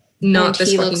wants. Not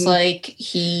this he looks like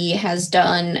he has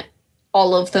done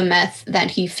all of the meth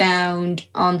that he found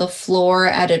on the floor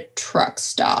at a truck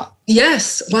stop.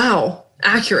 Yes. Wow.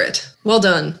 Accurate. Well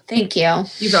done. Thank you.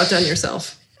 You've outdone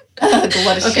yourself. What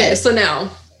a okay, shit. So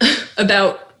now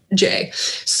about Jay.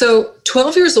 So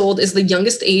 12 years old is the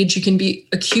youngest age you can be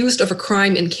accused of a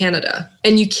crime in Canada.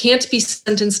 And you can't be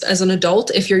sentenced as an adult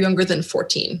if you're younger than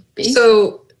 14.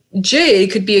 So Jay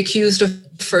could be accused of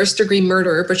first-degree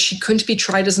murder, but she couldn't be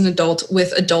tried as an adult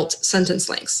with adult sentence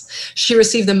lengths. She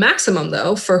received the maximum,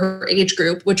 though, for her age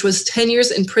group, which was 10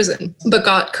 years in prison, but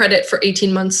got credit for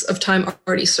 18 months of time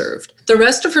already served. The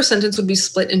rest of her sentence would be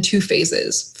split in 2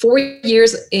 phases: 4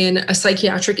 years in a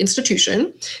psychiatric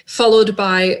institution, followed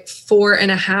by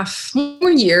 4.5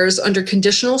 more years under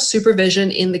conditional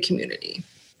supervision in the community.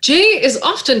 Jay is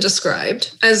often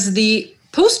described as the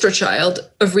poster child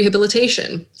of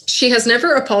rehabilitation. She has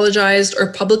never apologized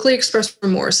or publicly expressed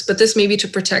remorse, but this may be to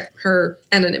protect her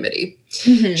anonymity.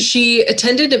 Mm-hmm. She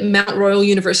attended Mount Royal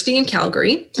University in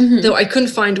Calgary, though I couldn't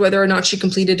find whether or not she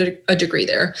completed a degree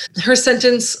there. Her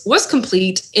sentence was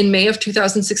complete in May of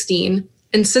 2016,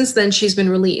 and since then she's been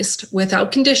released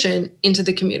without condition into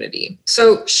the community.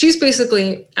 So she's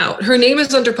basically out. Her name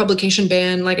is under publication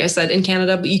ban, like I said, in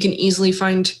Canada, but you can easily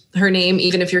find her name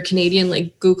even if you're Canadian,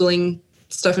 like Googling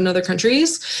stuff in other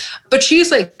countries. But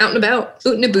she's like out and about,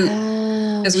 oot and a boot,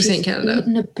 as we say in Canada. Oot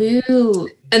and a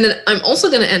boot. And then I'm also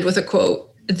going to end with a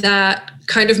quote that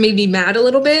kind of made me mad a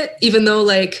little bit, even though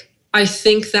I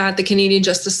think that the Canadian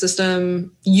justice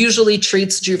system usually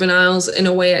treats juveniles in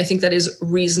a way I think that is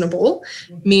reasonable,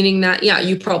 meaning that, yeah,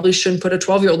 you probably shouldn't put a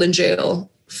 12-year-old in jail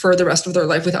for the rest of their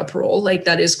life without parole. Like,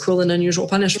 that is cruel and unusual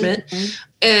punishment.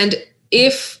 And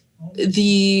if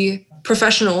the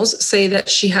professionals say that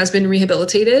she has been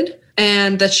rehabilitated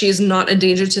and that she is not a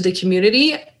danger to the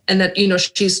community, and that,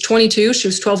 she's 22, she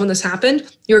was 12 when this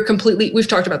happened, we've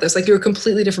talked about this, you're a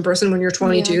completely different person when you're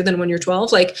 22 than when you're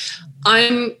 12.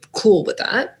 I'm cool with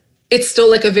that. It's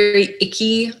still a very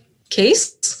icky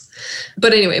case.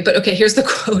 But anyway, okay, here's the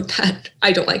quote that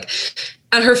I don't like.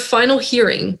 At her final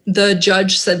hearing, the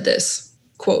judge said this,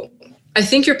 quote, "I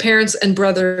think your parents and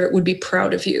brother would be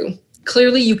proud of you.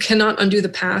 Clearly, you cannot undo the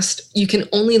past. You can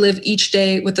only live each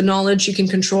day with the knowledge you can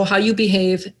control how you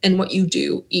behave and what you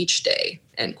do each day,"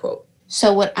 end quote.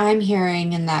 So what I'm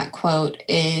hearing in that quote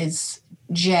is,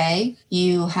 Jay,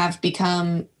 you have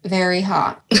become very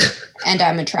hot and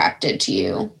I'm attracted to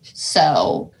you.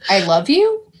 So I love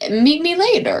you. Meet me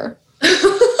later.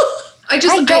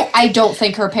 I don't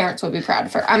think her parents would be proud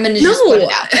of her. I'm going to just put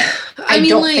it out there. I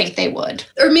don't think they would.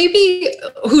 Or maybe,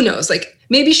 who knows?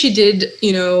 Maybe she did,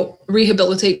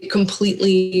 rehabilitate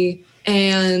completely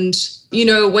and,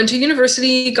 went to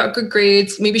university, got good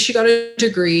grades. Maybe she got a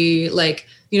degree.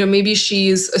 Maybe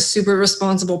she's a super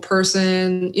responsible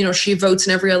person. She votes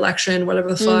in every election, whatever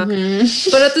the fuck.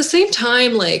 But at the same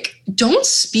time, don't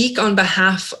speak on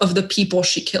behalf of the people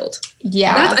she killed.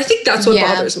 Yeah. I think that's what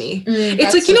bothers me.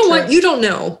 It's what? You don't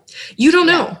know. You don't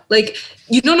know.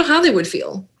 You don't know how they would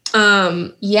feel.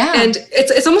 And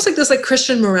it's almost like this this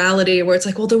morality where it's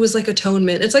there was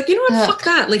atonement. It's you know what? Fuck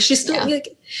that. She's still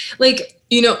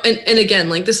and again,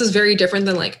 this is very different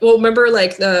than remember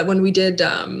when we did,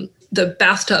 the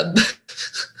bathtub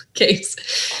case.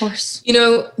 Of course.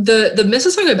 The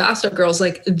Mississauga bathtub girls,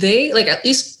 they at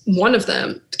least one of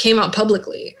them came out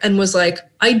publicly and was like,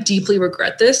 I deeply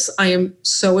regret this. I am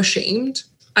so ashamed.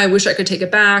 I wish I could take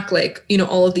it back. Like, you know,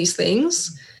 all of these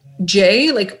things. Jay,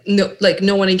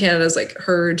 no one in Canada has like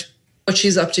heard what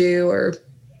she's up to or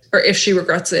if she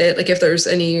regrets it, like if there's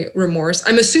any remorse.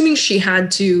 I'm assuming she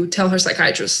had to tell her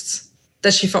psychiatrists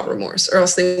that she felt remorse, or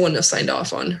else they wouldn't have signed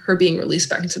off on her being released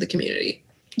back into the community.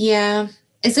 Yeah.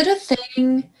 Is it a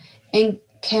thing in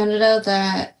Canada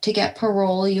that to get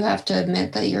parole, you have to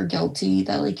admit that you're guilty,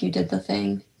 that like you did the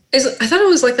thing? I thought it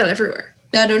was like that everywhere.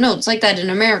 I don't know. It's like that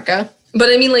in America. But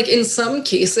I mean, like in some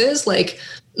cases, like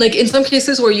in some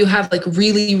cases where you have like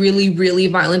really, really, really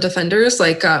violent offenders,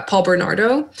 like Paul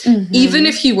Bernardo, even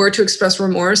if he were to express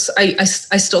remorse, I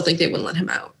still think they wouldn't let him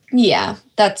out. Yeah,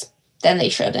 then they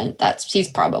shouldn't. He's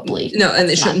probably and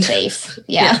they shouldn't. Safe.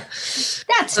 Yeah.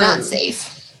 That's not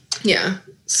safe. Yeah.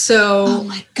 So. Oh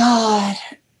my God.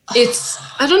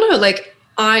 I don't know. Like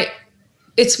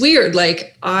it's weird.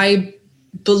 Like I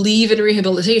believe in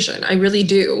rehabilitation. I really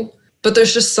do. But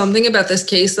there's just something about this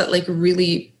case that like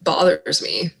really bothers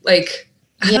me. Like,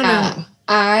 I don't know.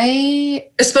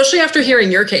 Especially after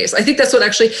hearing your case. I think that's what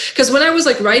actually, because when I was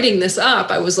like writing this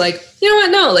up, I was like, you know what?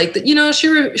 No, like, you know,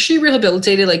 she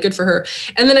rehabilitated, like good for her.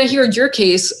 And then I hear your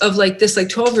case of like this like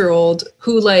 12-year-old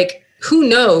who like, who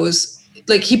knows,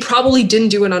 like he probably didn't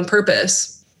do it on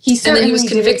purpose. He certainly was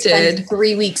convicted. Did spend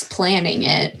 3 weeks planning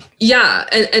it. Yeah,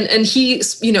 and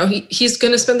he's, you know, he's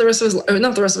going to spend the rest of his life,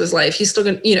 not the rest of his life. He's still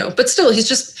going to, you know, but still, he's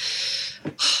just,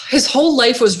 his whole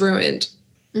life was ruined,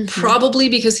 probably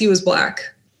because he was Black.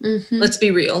 Let's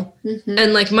be real.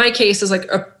 And like my case is like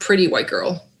a pretty white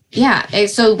girl. Yeah.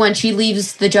 So when she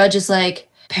leaves, the judge is like,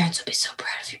 parents will be so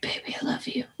proud of you, baby. I love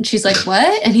you. And she's like,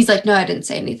 what? And he's like, no, I didn't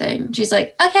say anything. And she's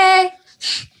like, okay.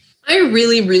 I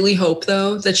really, really hope,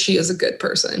 though, that she is a good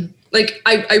person. Like,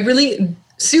 I really,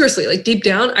 seriously, like deep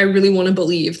down, I really want to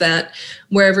believe that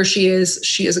wherever she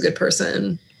is a good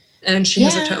person and she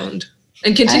has atoned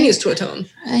and continues to atone.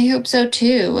 I hope so,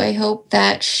 too. I hope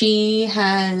that she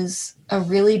has a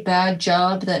really bad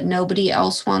job that nobody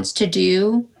else wants to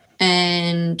do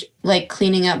and like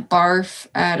cleaning up barf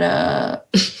at a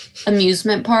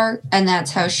amusement park. And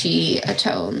that's how she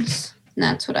atones. And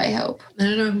that's what I hope. I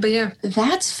don't know, but yeah.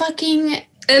 That's fucking...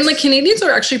 And, like, Canadians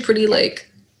are actually pretty,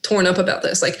 like, torn up about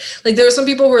this. Like there are some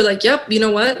people who are like, yep, you know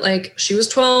what? Like, she was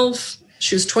 12,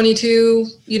 she was 22,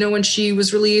 you know, when she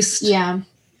was released. Yeah.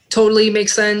 Totally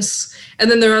makes sense.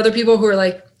 And then there are other people who are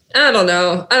like, I don't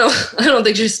know. I don't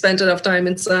think she spent enough time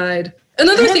inside.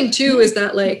 Another thing, too, is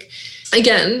that, like,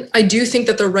 again, I do think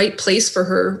that the right place for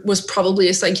her was probably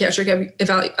a psychiatric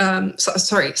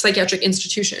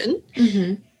institution.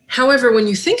 However, when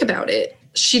you think about it,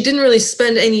 she didn't really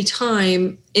spend any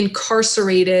time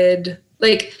incarcerated,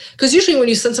 like, because usually when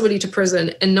you send somebody to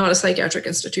prison and not a psychiatric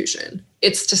institution,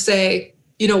 it's to say,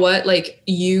 you know what, like,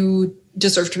 you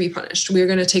deserve to be punished. We're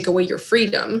going to take away your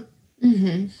freedom.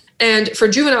 And for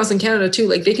juveniles in Canada, too,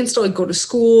 like, they can still like go to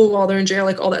school while they're in jail,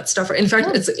 like all that stuff. In fact,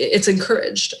 it's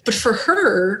encouraged. But for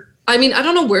her, I mean, I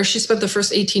don't know where she spent the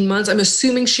first 18 months. I'm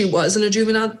assuming she was in a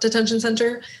juvenile detention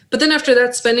center. But then after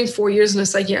that, spending 4 years in a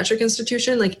psychiatric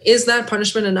institution, like, is that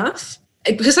punishment enough?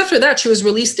 Because after that, she was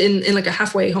released in like a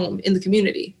halfway home in the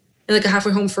community, in like a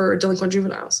halfway home for delinquent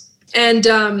juveniles. And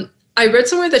I read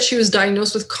somewhere that she was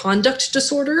diagnosed with conduct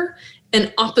disorder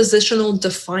and oppositional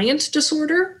defiant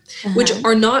disorder, which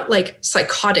are not like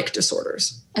psychotic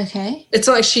disorders. Okay. It's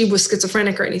not like she was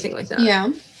schizophrenic or anything like that.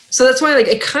 Yeah. So that's why, like,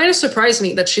 it kind of surprised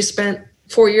me that she spent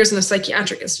 4 years in a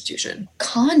psychiatric institution.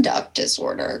 Conduct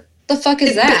disorder. The fuck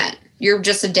is that? You're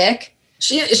just a dick?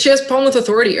 She has a problem with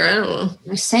authority, or I don't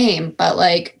know. Same, but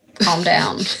like, calm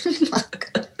down.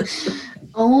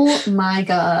 Oh my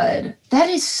God. That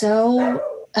is so...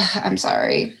 I'm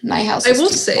sorry. My house is I will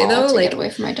too say, small though, to like, get away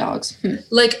from my dogs.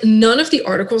 Like, none of the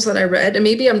articles that I read, and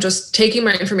maybe I'm just taking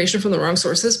my information from the wrong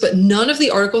sources, but none of the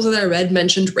articles that I read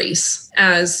mentioned race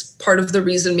as part of the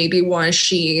reason maybe why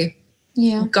she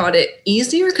got it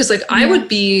easier. Because, like, I would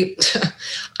be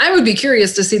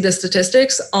curious to see the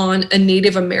statistics on a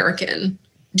Native American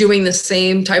doing the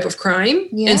same type of crime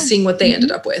and seeing what they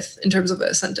ended up with in terms of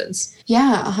a sentence.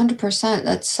 Yeah, 100%.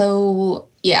 That's so...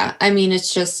 Yeah, I mean,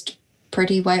 it's just...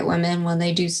 pretty white women, when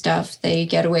they do stuff, they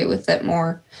get away with it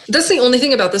more. That's the only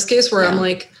thing about this case where I'm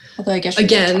like, although I guess she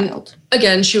was a child.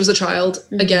 Again, she was a child.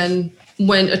 Again,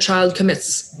 when a child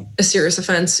commits a serious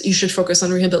offense, you should focus on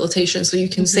rehabilitation so you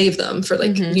can save them for,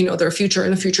 like, you know, their future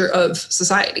and the future of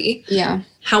society. Yeah.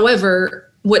 However,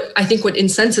 what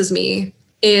incenses me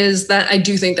is that I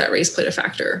do think that race played a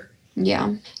factor.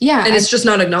 Yeah. Yeah. And it's just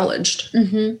not acknowledged.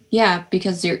 Yeah,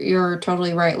 because you're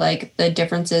totally right. Like, the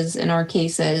differences in our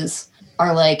cases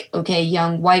are like, okay,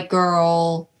 young white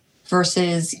girl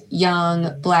versus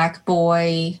young black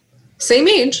boy. Same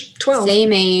age, 12.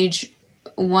 Same age.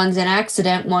 One's an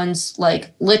accident, one's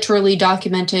like literally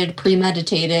documented,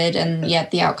 premeditated, and yet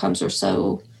the outcomes are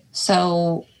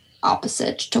so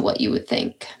opposite to what you would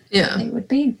think they would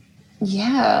be.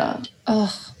 Yeah.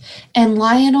 Ugh. And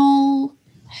Lionel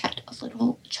had a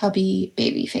little chubby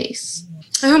baby face.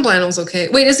 I hope Lionel's okay.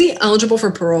 Wait, is he eligible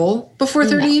for parole before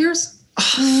 30 years?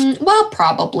 Well,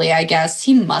 probably, I guess.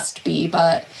 He must be,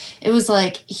 but it was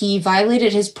like he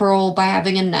violated his parole by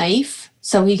having a knife.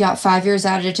 So he got 5 years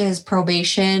added to his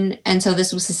probation. And so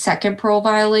this was his second parole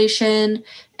violation.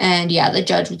 And yeah, the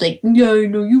judge was like, yeah, I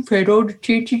know you've had all the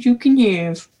chances you can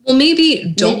have. Well,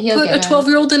 maybe don't put a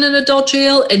 12-year-old in an adult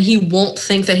jail and he won't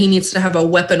think that he needs to have a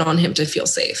weapon on him to feel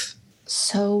safe.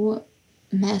 So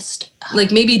messed up.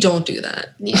 Like, maybe don't do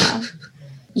that. Yeah.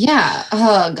 Yeah.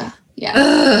 Ugh.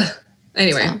 Yeah.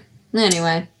 Anyway.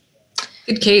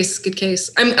 Good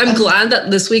case. I'm glad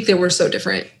that this week they were so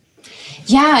different.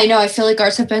 Yeah, I know. I feel like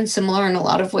ours have been similar in a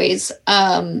lot of ways,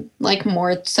 like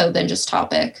more so than just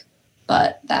topic.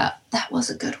 But that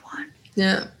was a good one.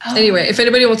 Yeah. Oh. Anyway, if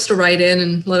anybody wants to write in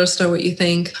and let us know what you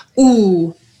think.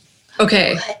 Ooh.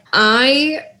 Okay. What?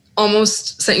 I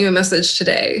almost sent you a message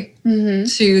today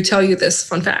to tell you this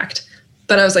fun fact.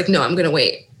 But I was like, no, I'm going to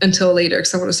wait until later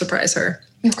because I want to surprise her.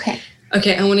 Okay.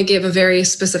 Okay, I want to give a very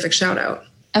specific shout out.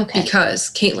 Okay. Because,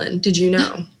 Caitlin, did you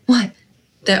know? What?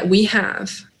 That we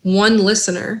have one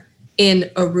listener in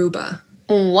Aruba.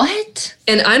 What?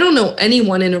 And I don't know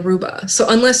anyone in Aruba. So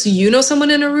unless you know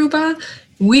someone in Aruba,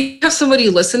 we have somebody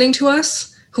listening to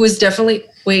us who is definitely...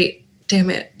 Wait, damn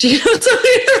it. Do you know somebody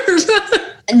in Aruba?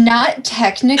 Not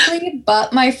technically,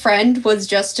 but my friend was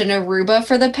just in Aruba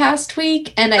for the past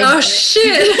week. And I was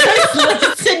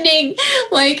listening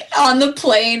like on the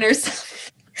plane or something.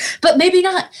 But maybe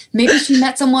not. Maybe she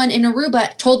met someone in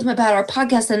Aruba, told them about our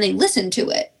podcast, and they listened to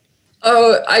it.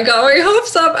 Oh, I got my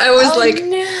hopes up. I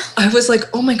was like,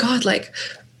 oh my God, like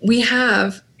we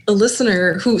have a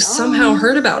listener who somehow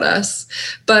heard about us,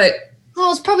 but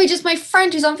it's probably just my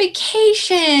friend who's on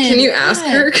vacation. Can you ask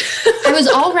her? I was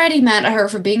already mad at her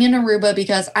for being in Aruba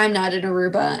because I'm not in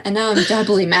Aruba, and now I'm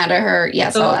doubly mad at her.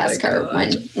 Yes, I'll ask her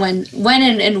when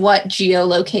and in what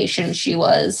geolocation she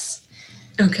was.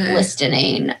 Okay.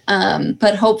 Listening.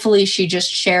 But hopefully she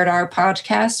just shared our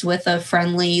podcast with a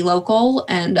friendly local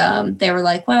and they were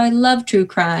like, wow, I love true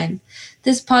crime.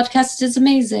 This podcast is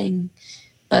amazing.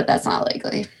 But that's not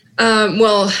likely.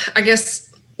 Well, I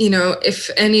guess, if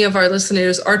any of our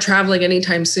listeners are traveling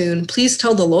anytime soon, please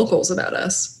tell the locals about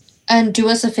us. And do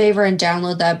us a favor and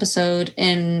download the episode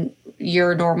in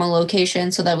your normal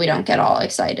location so that we don't get all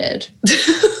excited.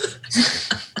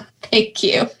 Thank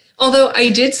you. Although I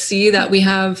did see that we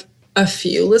have a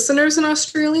few listeners in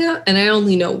Australia, and I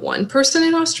only know one person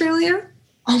in Australia.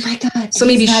 Oh my God. So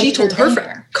maybe she told her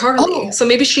friend, Carly. So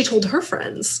maybe she told her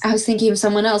friends. I was thinking of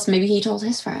someone else. Maybe he told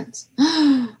his friends.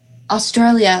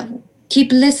 Australia,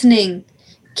 keep listening.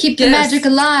 Keep the magic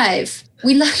alive.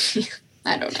 We love you.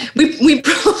 I don't know. We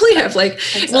probably have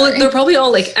they're probably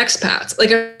all like expats.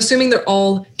 Like I'm assuming they're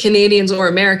all Canadians or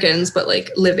Americans, but like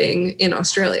living in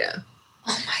Australia.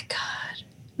 Oh my God.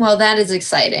 Well, that is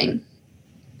exciting.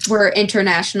 We're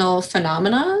international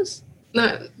phenomena.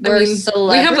 We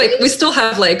still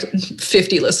have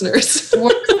 50 listeners.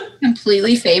 We're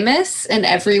completely famous in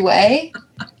every way.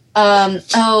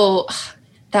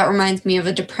 That reminds me of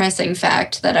a depressing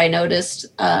fact that I noticed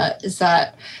is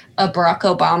that Barack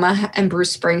Obama and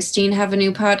Bruce Springsteen have a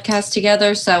new podcast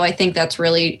together. So I think that's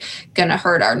really going to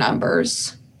hurt our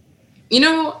numbers.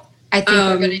 I think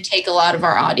we're going to take a lot of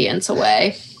our audience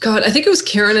away. God, I think it was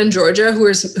Karen and Georgia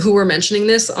who were mentioning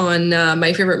this on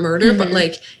My Favorite Murder. But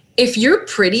if you're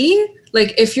pretty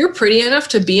enough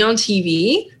to be on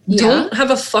TV, don't have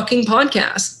a fucking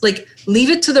podcast. Leave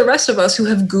it to the rest of us who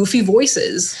have goofy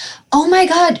voices. Oh my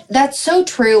God, that's so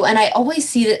true. And I always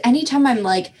see that anytime I'm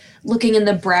looking in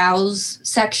the browse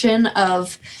section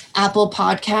of Apple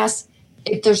Podcasts,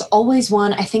 there's always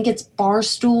one. I think it's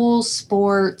Barstool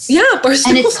Sports. Yeah, Barstool.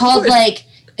 And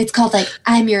it's called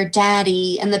I'm your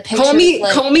daddy, and the picture.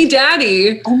 Call me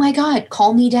daddy. Oh my God,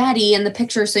 call me daddy, and the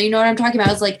picture. So you know what I'm talking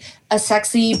about? It's a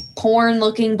sexy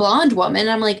porn-looking blonde woman.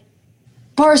 And I'm like,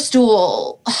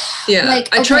 Barstool. Yeah,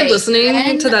 I tried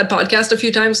listening to that podcast a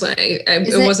few times.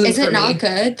 It wasn't. Is for it not me.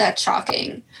 Good? That's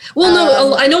shocking. Well,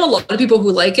 no, I know a lot of people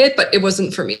who like it, but it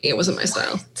wasn't for me. It wasn't my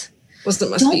style.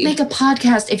 Don't make a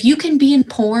podcast. If you can be in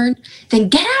porn, then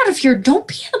get out of here. Don't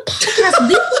be in a podcast.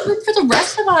 Leave room for the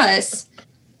rest of us.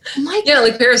 Oh my God.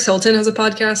 Yeah, Paris Hilton has a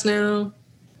podcast now.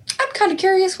 I'm kind of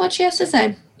curious what she has to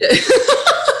say.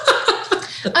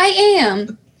 I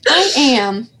am.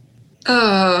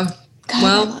 God,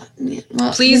 Well,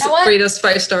 please you know rate us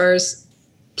 5 stars.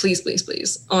 Please, please,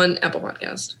 please. On Apple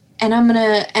Podcast. And I'm going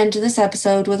to end this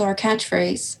episode with our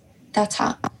catchphrase. That's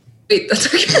hot. Wait, that's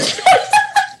our catchphrase?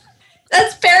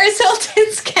 That's Paris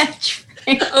Hilton's catchphrase.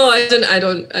 Oh, I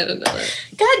don't know that.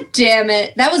 God damn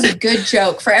it. That was a good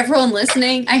joke. For everyone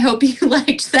listening, I hope you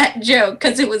liked that joke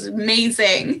because it was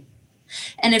amazing.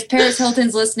 And if Paris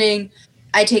Hilton's listening,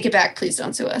 I take it back. Please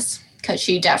don't sue us. Because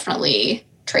she definitely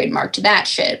trademarked that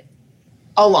shit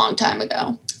a long time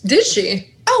ago. Did she?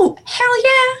 Oh, hell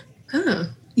yeah. Huh.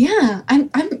 Yeah.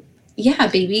 Yeah,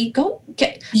 baby. Go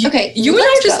get. Okay. You and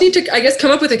I just need to, I guess,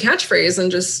 come up with a catchphrase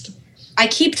and just. I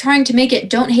keep trying to make it,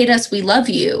 don't hate us, we love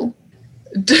you.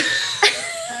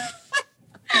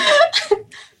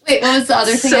 Wait, what was the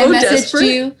other thing I messaged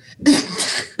you?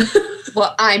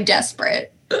 Well, I'm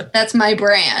desperate. That's my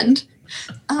brand.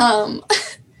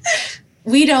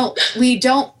 We don't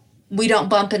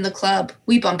bump in the club.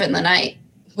 We bump in the night.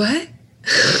 What?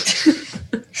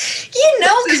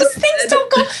 Because things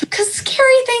don't go, because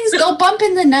scary things go bump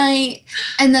in the night.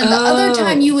 And then the other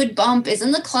time you would bump is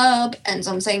in the club. And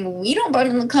so I'm saying, we don't bump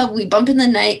in the club, we bump in the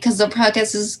night because the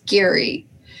podcast is scary.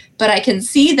 But I can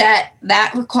see that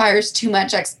requires too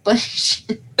much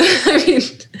explanation. I mean,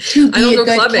 to be a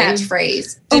good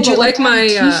catchphrase. Did you like my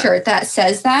t-shirt that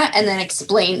says that and then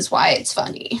explains why it's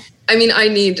funny? I mean, I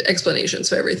need explanations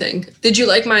for everything. Did you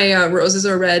like my roses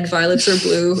are red, violets are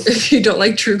blue? If you don't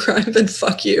like true crime, then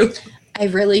fuck you. I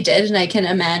really did, and I can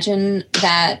imagine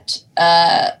that.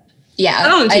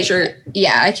 Yeah, on a t-shirt.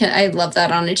 I love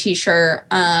that on a t-shirt.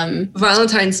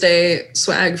 Valentine's Day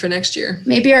swag for next year.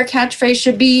 Maybe our catchphrase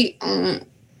should be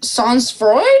 "Sans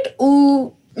Freud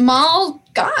ou mal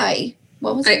guy."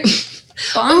 What was it?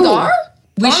 Bongar.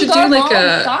 We should do like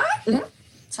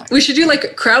we should do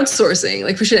like crowdsourcing.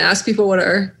 Like we should ask people what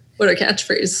our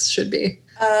catchphrase should be.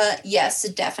 Yes,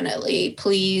 definitely.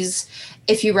 Please,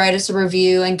 if you write us a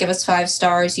review and give us 5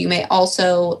 stars, you may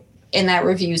also, in that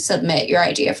review, submit your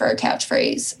idea for a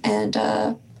catchphrase, and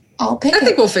I'll pick it. I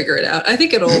think we'll figure it out. I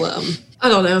think it'll, I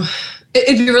don't know.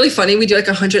 It'd be really funny. We do like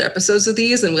 100 episodes of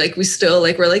these, and like we still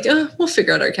like, we're like, we'll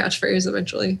figure out our catchphrase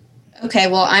eventually. Okay,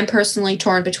 well, I'm personally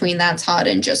torn between that's hot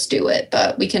and just do it,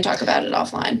 but we can talk about it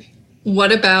offline.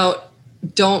 What about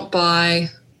don't buy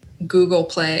Google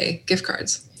Play gift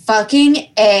cards? Fucking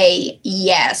A,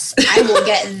 yes. I will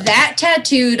get that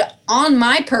tattooed on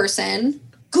my person.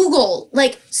 Google,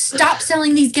 like, stop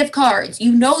selling these gift cards.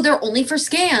 You know they're only for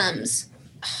scams.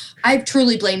 I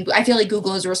truly blame, I feel like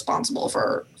Google is responsible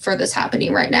for this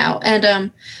happening right now.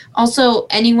 And also,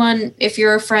 anyone, if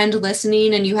you're a friend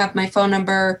listening and you have my phone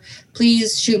number,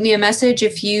 please shoot me a message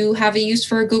if you have a use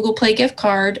for a Google Play gift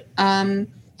card, and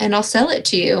I'll sell it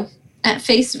to you at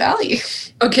face value.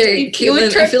 Okay,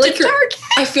 Caitlin,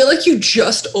 I feel like you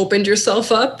just opened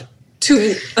yourself up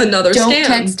to another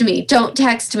scam. Don't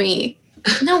text me.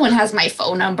 No one has my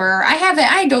phone number. I have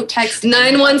it. I don't text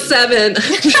 917.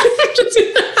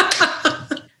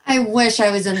 I wish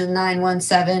I was in the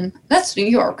 917. That's New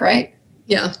York, right?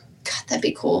 Yeah. God, that'd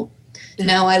be cool.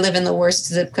 No, I live in the worst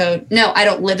zip code. No, I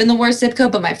don't live in the worst zip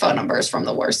code, but my phone number is from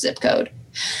the worst zip code.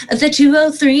 The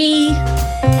 203.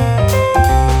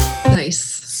 Nice.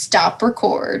 Stop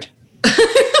record.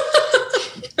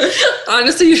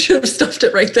 Honestly, you should have stuffed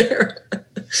it right there.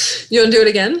 You want to do it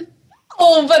again?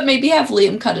 Oh, but maybe have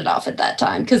Liam cut it off at that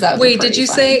time, because that would be did you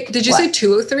funny. say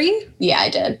 203? Yeah, I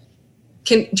did.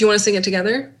 Do you want to sing it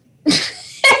together?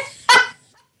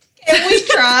 Can we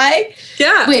try?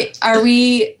 Yeah. Wait, are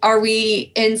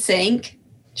we in sync?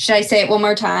 Should I say it one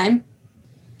more time?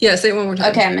 Yeah, say it one more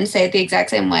time. Okay, I'm going to say it the exact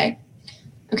same way.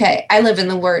 Okay, I live in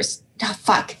the worst. Oh,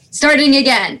 fuck. Starting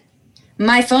again.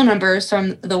 My phone number is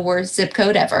from the worst zip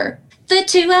code ever. The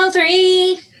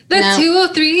 203. The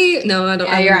 203. No, I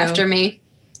don't know. You're after me.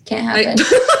 Can't happen.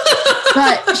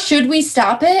 But should we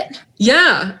stop it?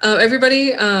 Yeah.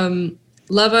 Everybody,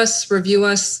 love us, review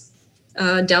us,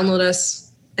 download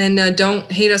us, and don't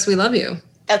hate us. We love you.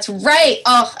 That's right.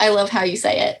 Oh, I love how you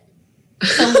say it.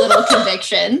 A little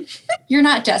conviction. You're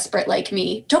not desperate like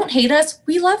me. Don't hate us.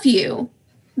 We love you.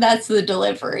 That's the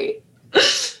delivery.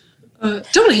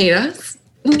 Don't hate us.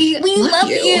 We love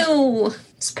you.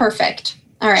 It's perfect.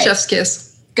 All right. Chef's kiss.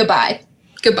 Goodbye.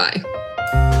 Goodbye.